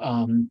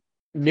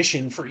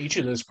mission for each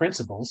of those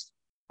principles,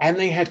 and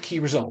they had key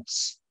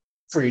results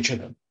for each of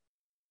them.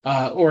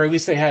 Or at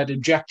least they had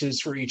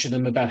objectives for each of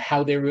them about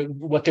how they were,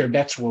 what their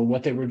bets were,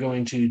 what they were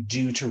going to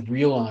do to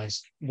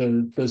realize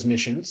those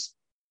missions.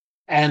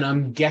 And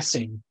I'm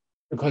guessing,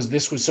 because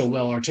this was so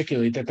well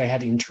articulated, that they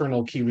had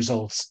internal key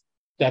results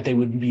that they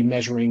would be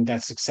measuring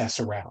that success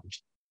around.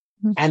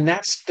 Mm-hmm. And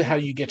that's how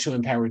you get to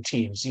empowered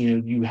teams.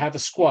 You have a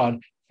squad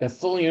that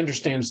fully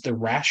understands the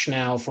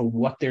rationale for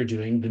what they're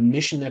doing, the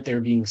mission that they're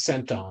being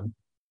sent on.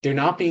 They're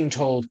not being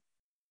told,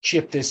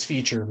 ship this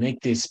feature,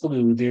 make this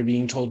blue. They're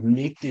being told,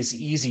 make this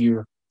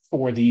easier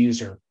for the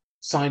user,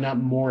 sign up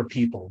more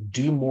people,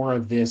 do more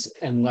of this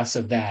and less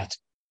of that.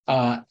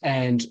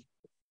 And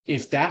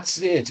if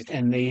that's it,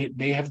 and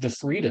they have the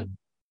freedom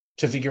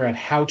to figure out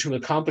how to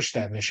accomplish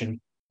that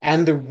mission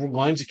and the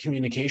lines of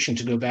communication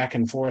to go back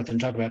and forth and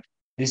talk about,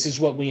 this is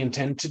what we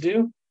intend to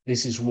do,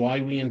 this is why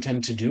we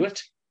intend to do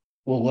it,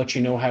 we'll let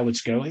you know how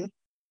it's going.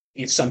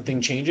 If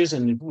something changes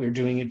and we're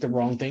doing it the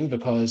wrong thing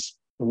because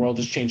the world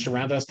has changed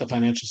around us, the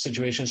financial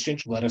situation has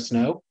changed, let us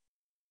know.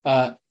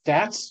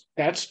 That's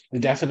the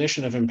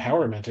definition of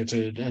empowerment. It's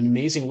an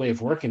amazing way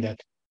of working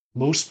that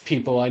most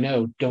people I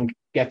know don't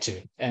get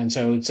to. And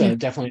so it's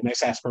definitely a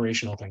nice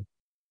aspirational thing.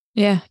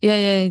 Yeah.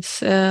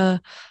 It's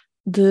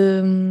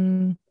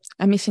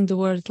I'm missing the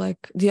word,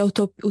 like the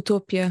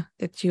utopia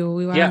that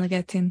we want to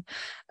get in.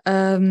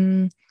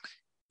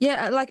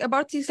 Like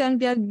about this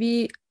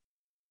NBRB.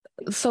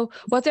 So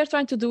what they're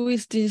trying to do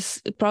is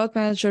this product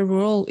manager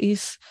role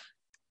is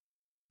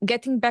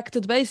getting back to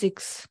the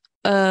basics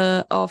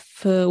of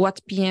what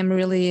PM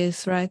really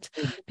is, right?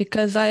 Mm-hmm.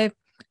 Because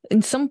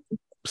in some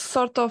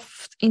sort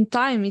of in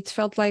time, it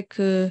felt like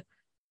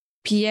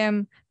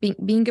PM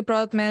being a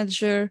product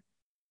manager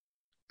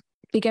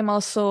became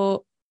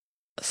also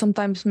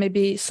sometimes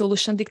maybe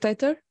solution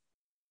dictator.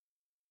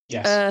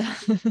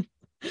 Yes.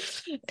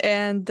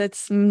 And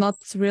that's not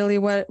really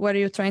where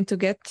you're trying to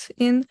get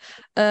in.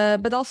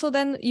 But also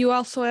then you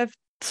also have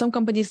some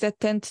companies that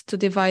tend to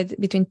divide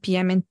between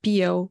PM and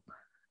PO.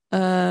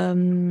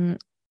 So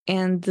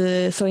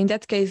in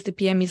that case, the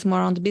PM is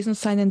more on the business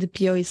side and the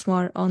PO is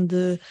more on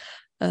the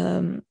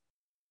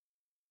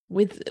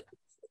with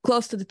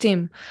close to the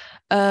team.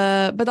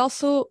 But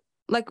also,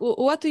 like,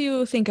 what do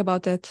you think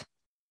about that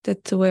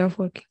way of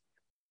working?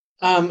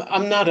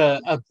 I'm not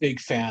a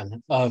big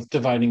fan of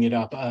dividing it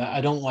up.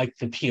 I don't like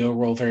the PO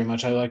role very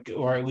much.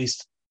 Or at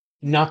least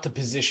not the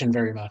position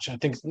very much. I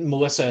think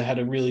Melissa had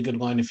a really good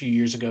line a few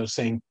years ago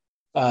saying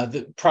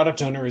the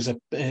product owner is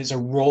a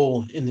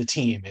role in the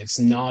team. It's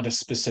not a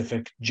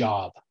specific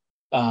job.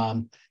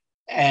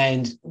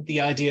 And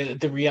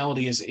the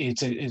reality is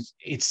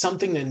it's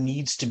something that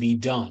needs to be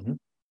done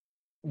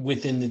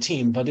within the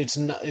team, but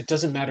it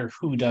doesn't matter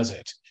who does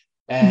it.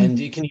 And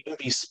it can even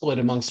be split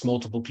amongst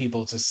multiple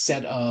people. It's a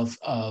set of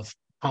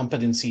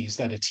competencies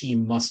that a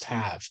team must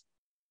have.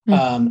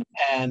 And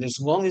as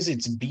long as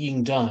it's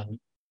being done,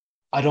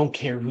 I don't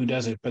care who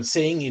does it. But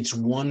saying it's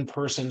one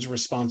person's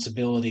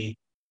responsibility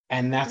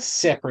and that's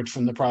separate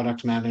from the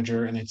product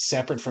manager and it's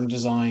separate from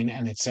design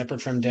and it's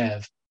separate from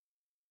dev,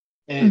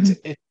 and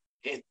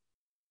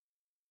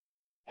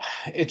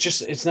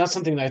it's not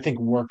something that I think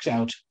works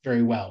out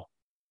very well.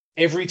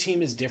 Every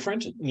team is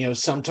different,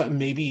 sometimes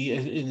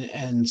maybe,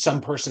 and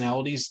some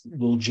personalities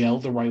will gel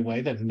the right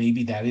way, that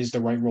maybe that is the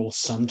right role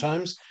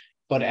sometimes.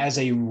 But as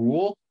a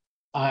rule,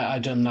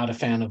 I'm not a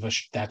fan of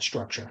that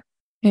structure.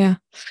 Yeah.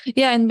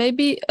 And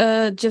maybe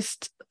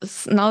just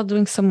now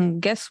doing some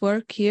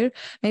guesswork here,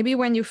 maybe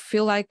when you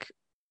feel like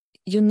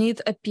you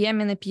need a PM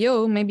and a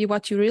PO, maybe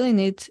what you really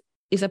need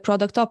is a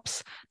product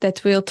ops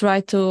that will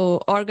try to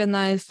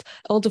organize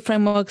all the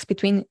frameworks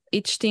between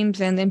each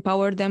teams and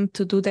empower them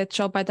to do that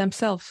job by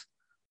themselves.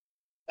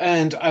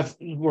 And I've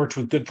worked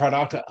with good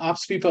product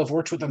ops people. I've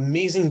worked with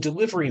amazing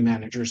delivery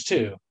managers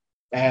too,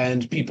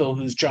 and people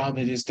whose job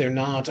it is, they're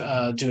not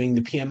doing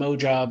the PMO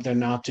job, they're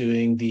not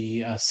doing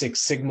the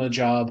Six Sigma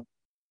job,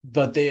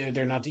 but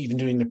they're not even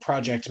doing the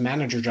project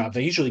manager job.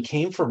 They usually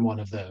came from one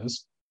of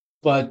those,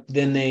 but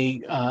then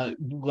they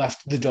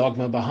left the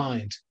dogma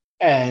behind.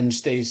 And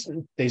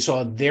they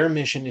saw their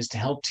mission is to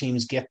help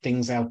teams get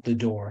things out the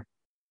door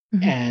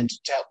and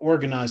to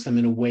organize them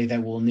in a way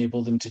that will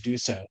enable them to do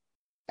so.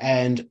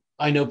 And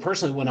I know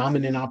personally, when I'm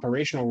in an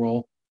operational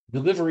role,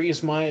 delivery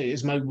is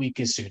my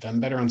weakest suit. I'm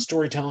better on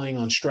storytelling,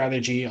 on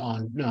strategy,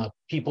 on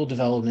people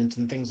development,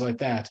 and things like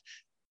that.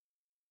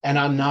 And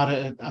I'm not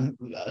an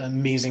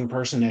amazing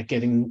person at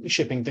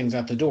shipping things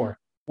out the door,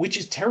 which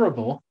is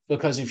terrible,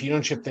 because if you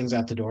don't ship things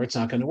out the door, it's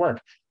not going to work.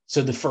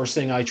 So the first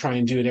thing I try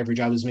and do at every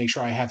job is make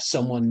sure I have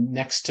someone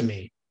next to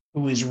me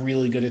who is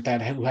really good at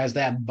that, who has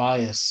that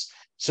bias,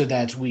 so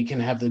that we can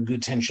have the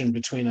good tension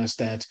between us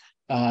that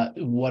that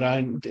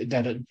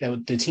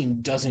the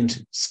team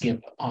doesn't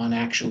skip on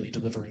actually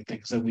delivering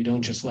things, that we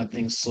don't just let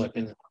things slip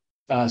in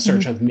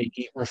search of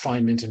making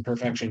refinement and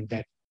perfection,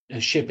 that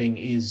shipping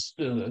is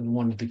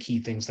one of the key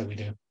things that we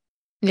do.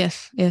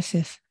 Yes, yes,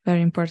 yes.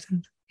 Very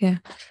important. Yeah.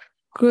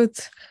 Good.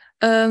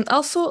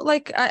 Also,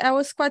 like I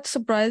was quite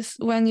surprised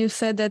when you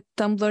said that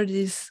Tumblr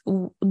is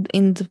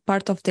in the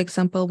part of the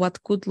example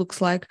what good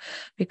looks like,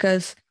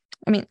 because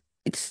I mean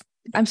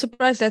I'm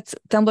surprised that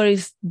Tumblr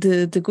is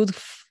the good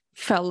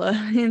fella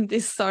in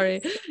this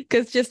story,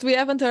 because just we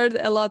haven't heard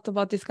a lot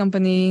about this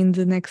company in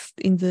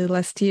the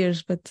last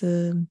years, but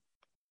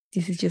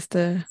this is just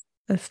a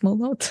small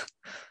note.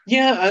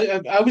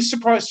 Yeah, I was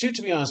surprised too,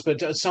 to be honest.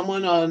 But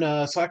someone on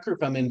a Slack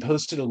group I'm in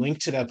posted a link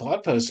to that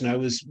blog post, and I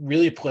was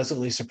really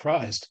pleasantly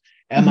surprised.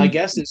 And my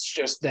guess is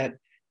just that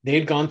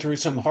they'd gone through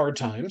some hard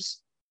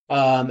times,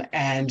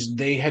 and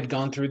they had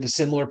gone through the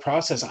similar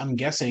process, I'm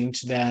guessing,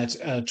 to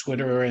that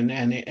Twitter and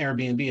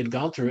Airbnb had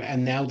gone through,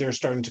 and now they're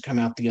starting to come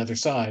out the other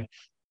side.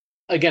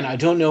 Again, I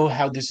don't know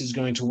how this is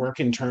going to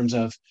work in terms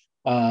of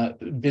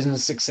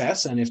business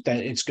success and if that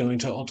it's going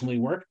to ultimately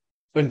work.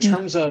 But in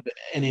terms of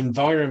an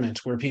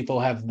environment where people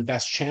have the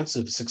best chance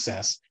of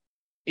success,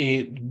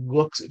 it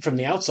looks from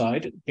the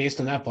outside, based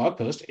on that blog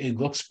post, it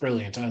looks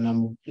brilliant, and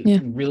I'm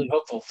really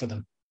hopeful for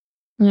them.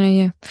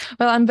 Yeah.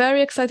 Well, I'm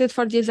very excited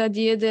for this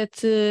idea that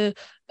this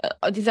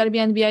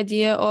Airbnb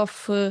idea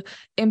of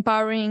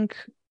empowering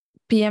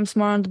PMs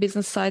more on the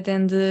business side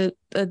and the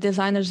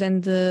designers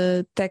and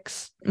the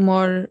techs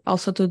more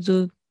also to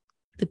do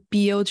the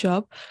PO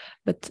job,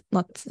 but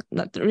not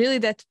really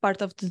that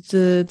part of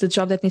the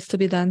job that needs to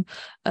be done.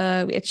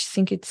 I just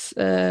think it's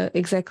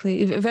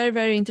exactly very,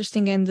 very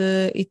interesting, and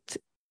it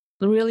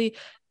really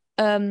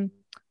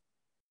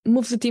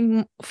moves the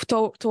team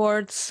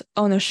towards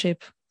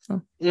ownership.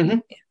 So, yeah.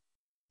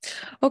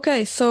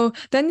 Okay, so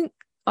then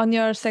on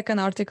your second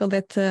article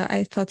that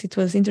I thought it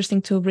was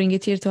interesting to bring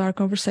it here to our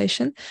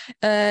conversation.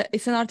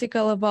 It's an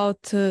article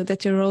about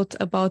that you wrote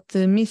about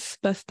the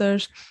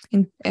Mythbusters,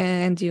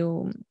 and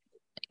you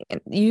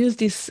use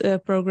this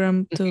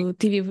program to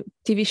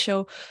TV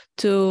show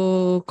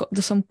to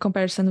do some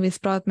comparison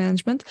with product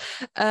management,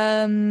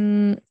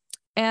 and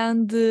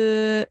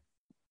the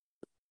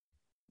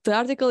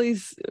article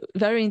is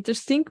very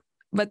interesting,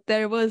 but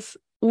there was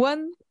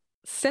one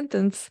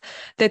sentence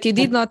that you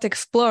did not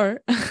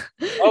explore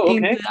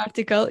in the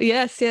article.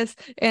 Yes,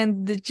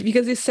 and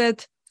because you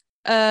said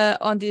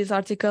on this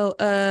article,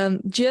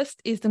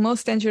 just is the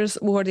most dangerous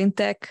word in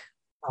tech.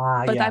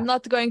 But I'm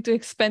not going to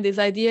expand this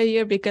idea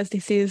here because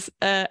this is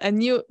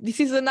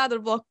another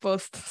blog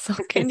post. So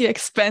can you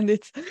expand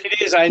it?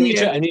 It is. I need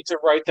to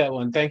write that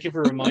one. Thank you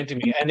for reminding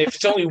me. And if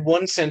it's only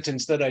one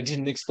sentence that I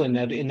didn't explain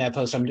that in that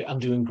post, I'm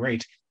doing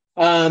great.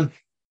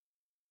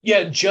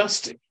 Yeah,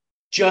 just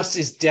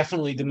is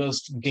definitely the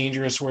most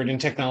dangerous word in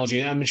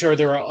technology. I'm sure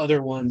there are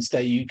other ones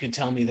that you could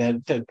tell me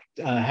that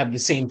have the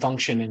same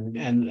function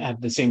and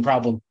have the same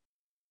problem.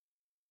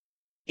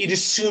 It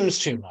assumes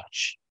too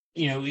much.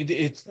 You know,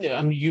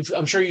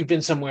 I'm sure you've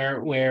been somewhere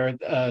where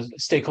a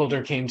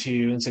stakeholder came to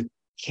you and said,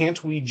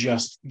 "Can't we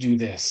just do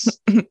this?"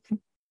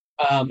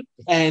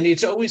 And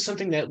it's always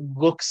something that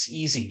looks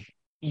easy.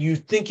 You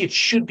think it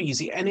should be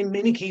easy, and in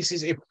many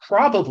cases, it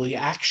probably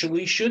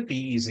actually should be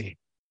easy.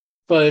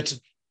 But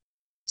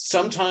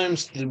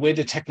sometimes the way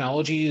the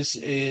technology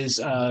is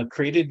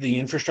created, the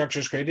infrastructure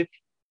is created,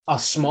 a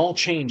small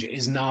change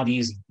is not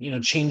easy. You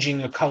know,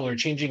 changing a color,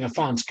 changing a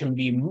font can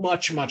be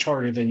much, much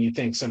harder than you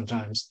think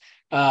sometimes.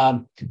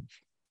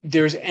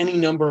 There's any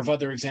number of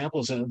other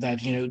examples of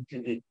that. You know,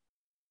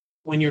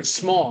 when you're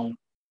small,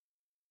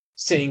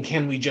 saying,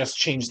 "Can we just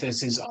change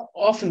this?" is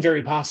often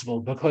very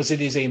possible because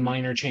it is a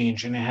minor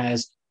change and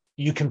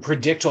you can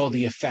predict all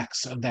the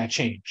effects of that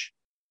change.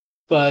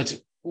 But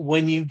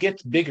when you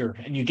get bigger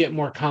and you get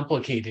more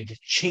complicated,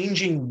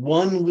 changing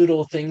one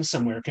little thing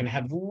somewhere can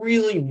have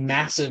really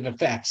massive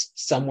effects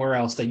somewhere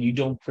else that you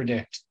don't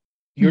predict.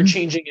 You're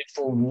changing it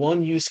for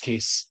one use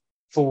case,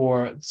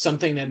 for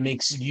something that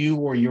makes you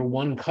or your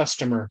one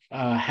customer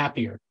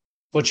happier,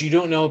 but you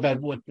don't know about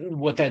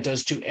what that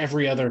does to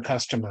every other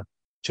customer,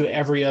 to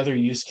every other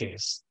use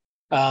case.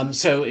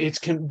 So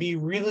it can be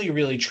really,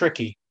 really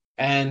tricky.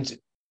 And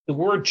the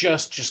word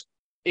just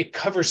it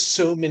covers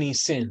so many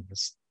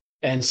sins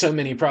and so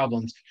many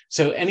problems.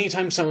 So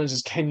anytime someone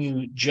says, "Can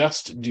you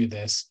just do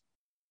this?"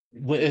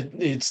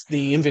 it's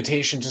the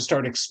invitation to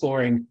start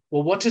exploring,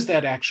 well, what does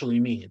that actually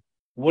mean?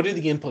 What are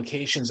the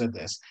implications of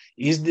this?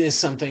 Is this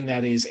something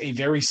that is a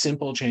very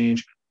simple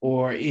change,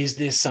 or is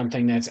this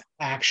something that's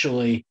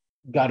actually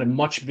got a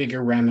much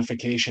bigger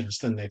ramifications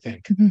than they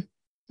think?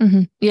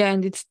 Yeah,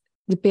 and it's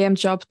the PM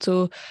job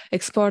to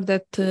explore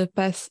that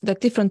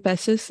different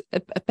paths,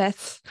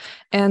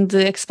 and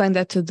explain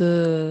that to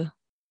the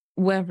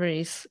whoever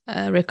is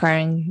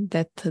requiring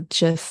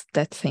just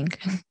that thing.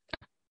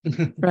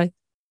 Right.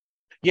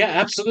 Yeah,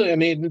 absolutely. I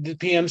mean, the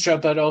PM's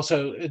job, but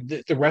also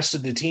the rest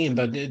of the team.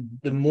 But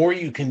the more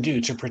you can do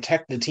to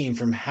protect the team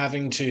from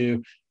having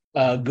to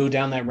go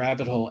down that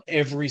rabbit hole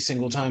every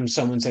single time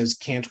someone says,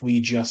 "Can't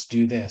we just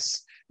do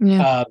this?"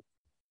 Yeah.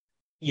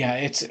 Yeah,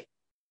 it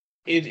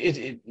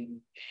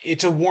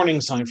it's a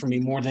warning sign for me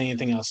more than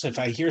anything else. If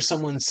I hear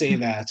someone say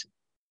that,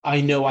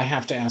 I know I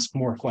have to ask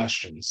more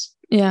questions,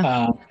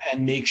 Yeah.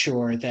 and make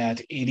sure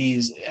that it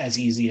is as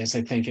easy as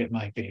I think it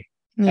might be.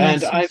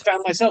 And Yes. I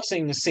found myself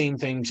saying the same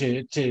thing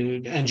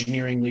to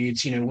engineering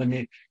leads,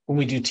 when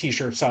we do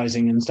t-shirt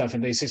sizing and stuff,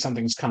 and they say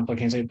something's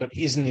complicated, but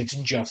isn't it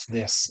just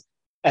this?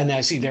 And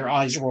I see their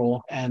eyes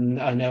roll, and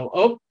I know,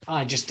 oh,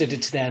 I just did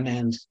it to them,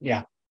 and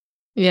yeah.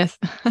 Yes.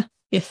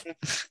 Yes.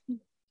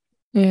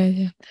 Yeah.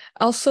 Yeah.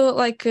 Also,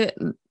 like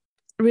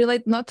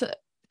relate not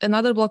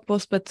another blog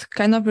post, but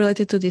kind of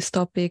related to this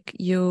topic.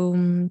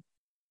 You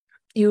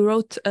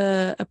wrote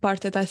a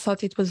part that I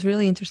thought it was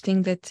really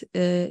interesting. That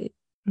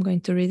I'm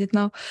going to read it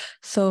now.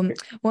 So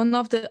one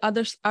of the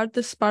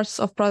hardest parts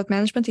of product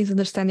management is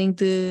understanding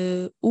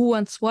the who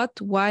wants what,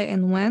 why,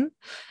 and when.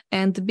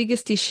 And the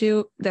biggest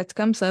issue that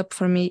comes up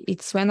for me,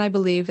 it's when I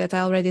believe that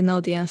I already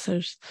know the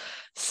answers.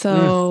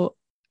 So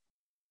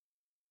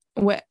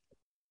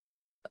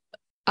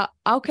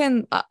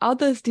how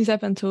does this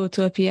happen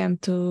to a PM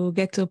to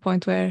get to a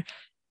point where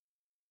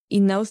he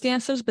knows the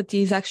answers, but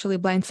he's actually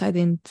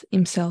blindsided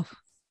himself?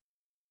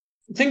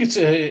 I think it's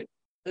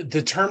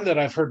the term that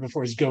I've heard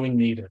before is going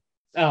native.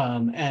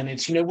 And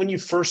it's, when you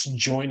first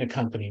join a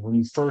company, when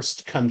you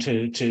first come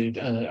to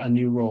a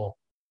new role,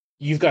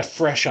 you've got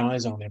fresh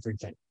eyes on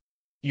everything.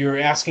 You're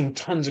asking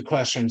tons of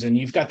questions, and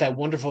you've got that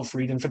wonderful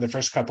freedom for the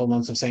first couple of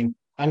months of saying,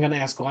 I'm going to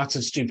ask lots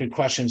of stupid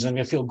questions. And I'm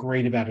going to feel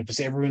great about it because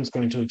everyone's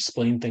going to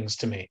explain things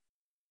to me.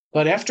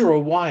 But after a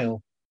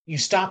while, you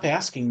stop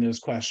asking those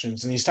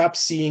questions and you stop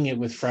seeing it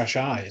with fresh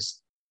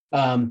eyes.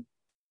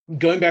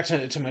 Going back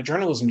to my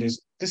journalism days,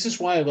 this is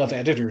why I love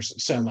editors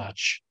so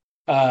much.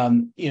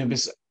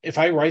 Because if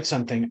I write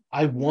something,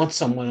 I want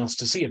someone else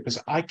to see it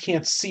because I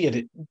can't see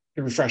it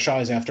through fresh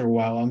eyes after a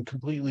while. I'm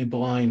completely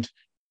blind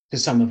to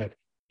some of it.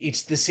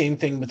 It's the same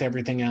thing with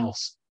everything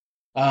else.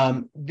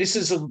 This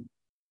is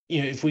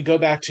if we go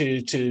back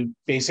to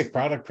basic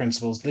product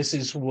principles, this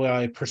is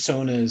why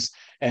personas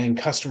and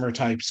customer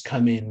types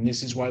come in.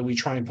 This is why we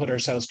try and put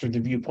ourselves through the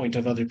viewpoint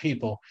of other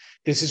people.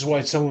 This is why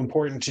it's so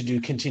important to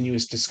do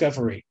continuous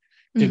discovery,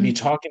 to be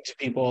talking to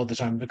people all the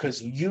time,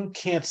 because you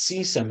can't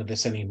see some of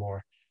this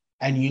anymore.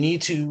 And you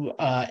need to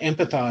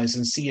empathize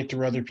and see it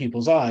through other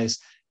people's eyes.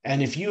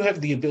 And if you have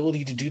the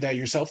ability to do that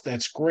yourself,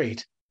 that's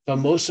great. But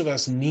most of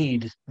us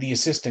need the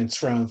assistance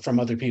from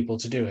other people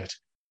to do it.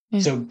 Yeah.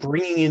 So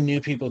bringing in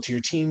new people to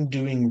your team,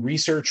 doing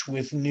research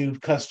with new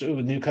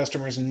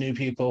customers and new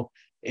people,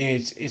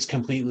 it's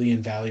completely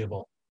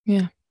invaluable.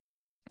 Yeah.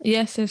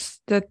 Yes,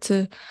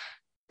 that.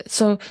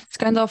 So it's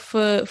kind of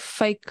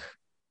fake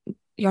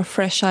your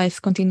fresh eyes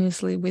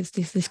continuously with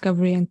this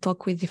discovery and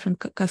talk with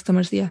different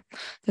customers. Yeah,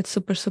 that's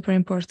super, super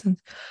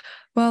important.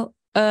 Well,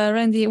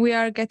 Randy, we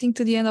are getting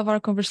to the end of our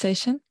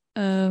conversation.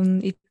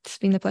 It's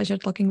been a pleasure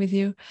talking with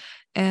you.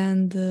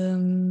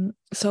 And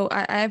so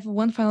I have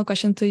one final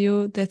question to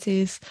you. That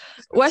is,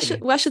 why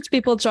should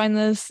people join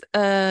us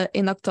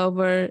in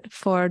October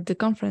for the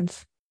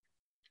conference?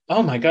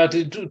 Oh my God,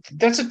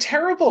 that's a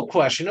terrible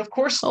question. Of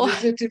course,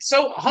 it's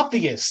so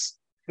obvious.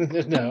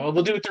 No,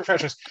 we'll do it through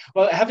freshers.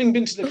 Well, having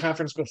been to the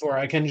conference before,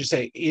 I can just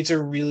say it's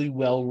a really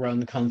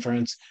well-run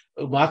conference,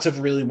 lots of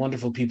really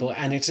wonderful people,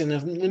 and it's in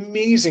an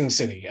amazing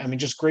city. I mean,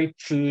 just great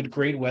food,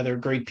 great weather,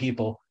 great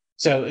people.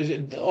 So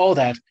all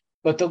that.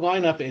 But the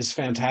lineup is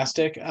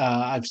fantastic.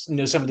 I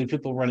know some of the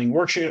people running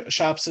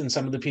workshops and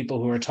some of the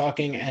people who are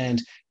talking,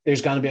 and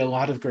there's going to be a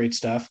lot of great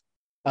stuff.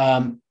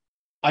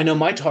 I know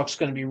my talk's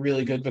going to be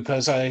really good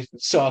because I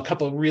saw a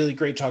couple of really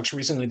great talks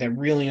recently that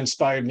really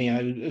inspired me.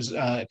 I was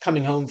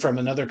coming home from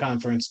another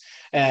conference,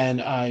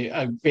 and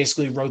I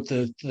basically wrote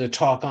the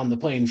talk on the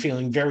plane,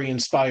 feeling very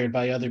inspired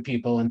by other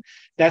people. And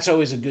that's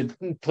always a good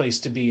place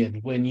to be in,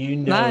 when you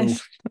know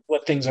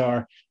what things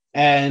are.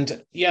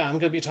 And yeah, I'm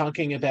going to be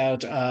talking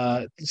about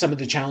some of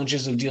the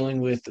challenges of dealing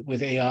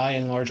with AI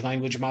and large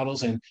language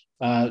models, and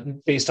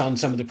based on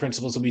some of the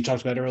principles that we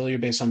talked about earlier,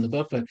 based on the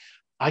book. But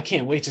I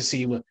can't wait to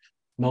see what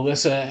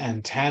Melissa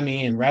and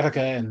Tammy and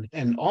Radhika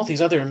and all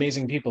these other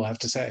amazing people have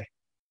to say.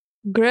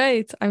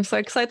 Great. I'm so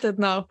excited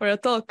now for a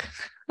talk.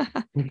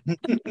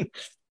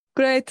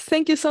 Great.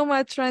 Thank you so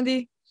much,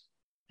 Randy.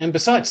 And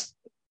besides,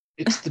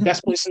 it's the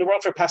best place in the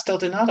world for pastel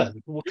de nata.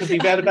 What could be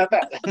bad about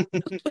that?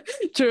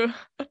 True.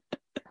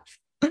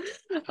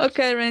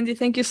 Okay, Randy,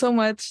 thank you so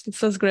much.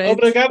 This was great.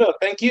 Obrigado.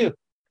 Thank you.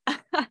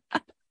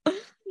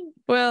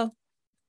 Well,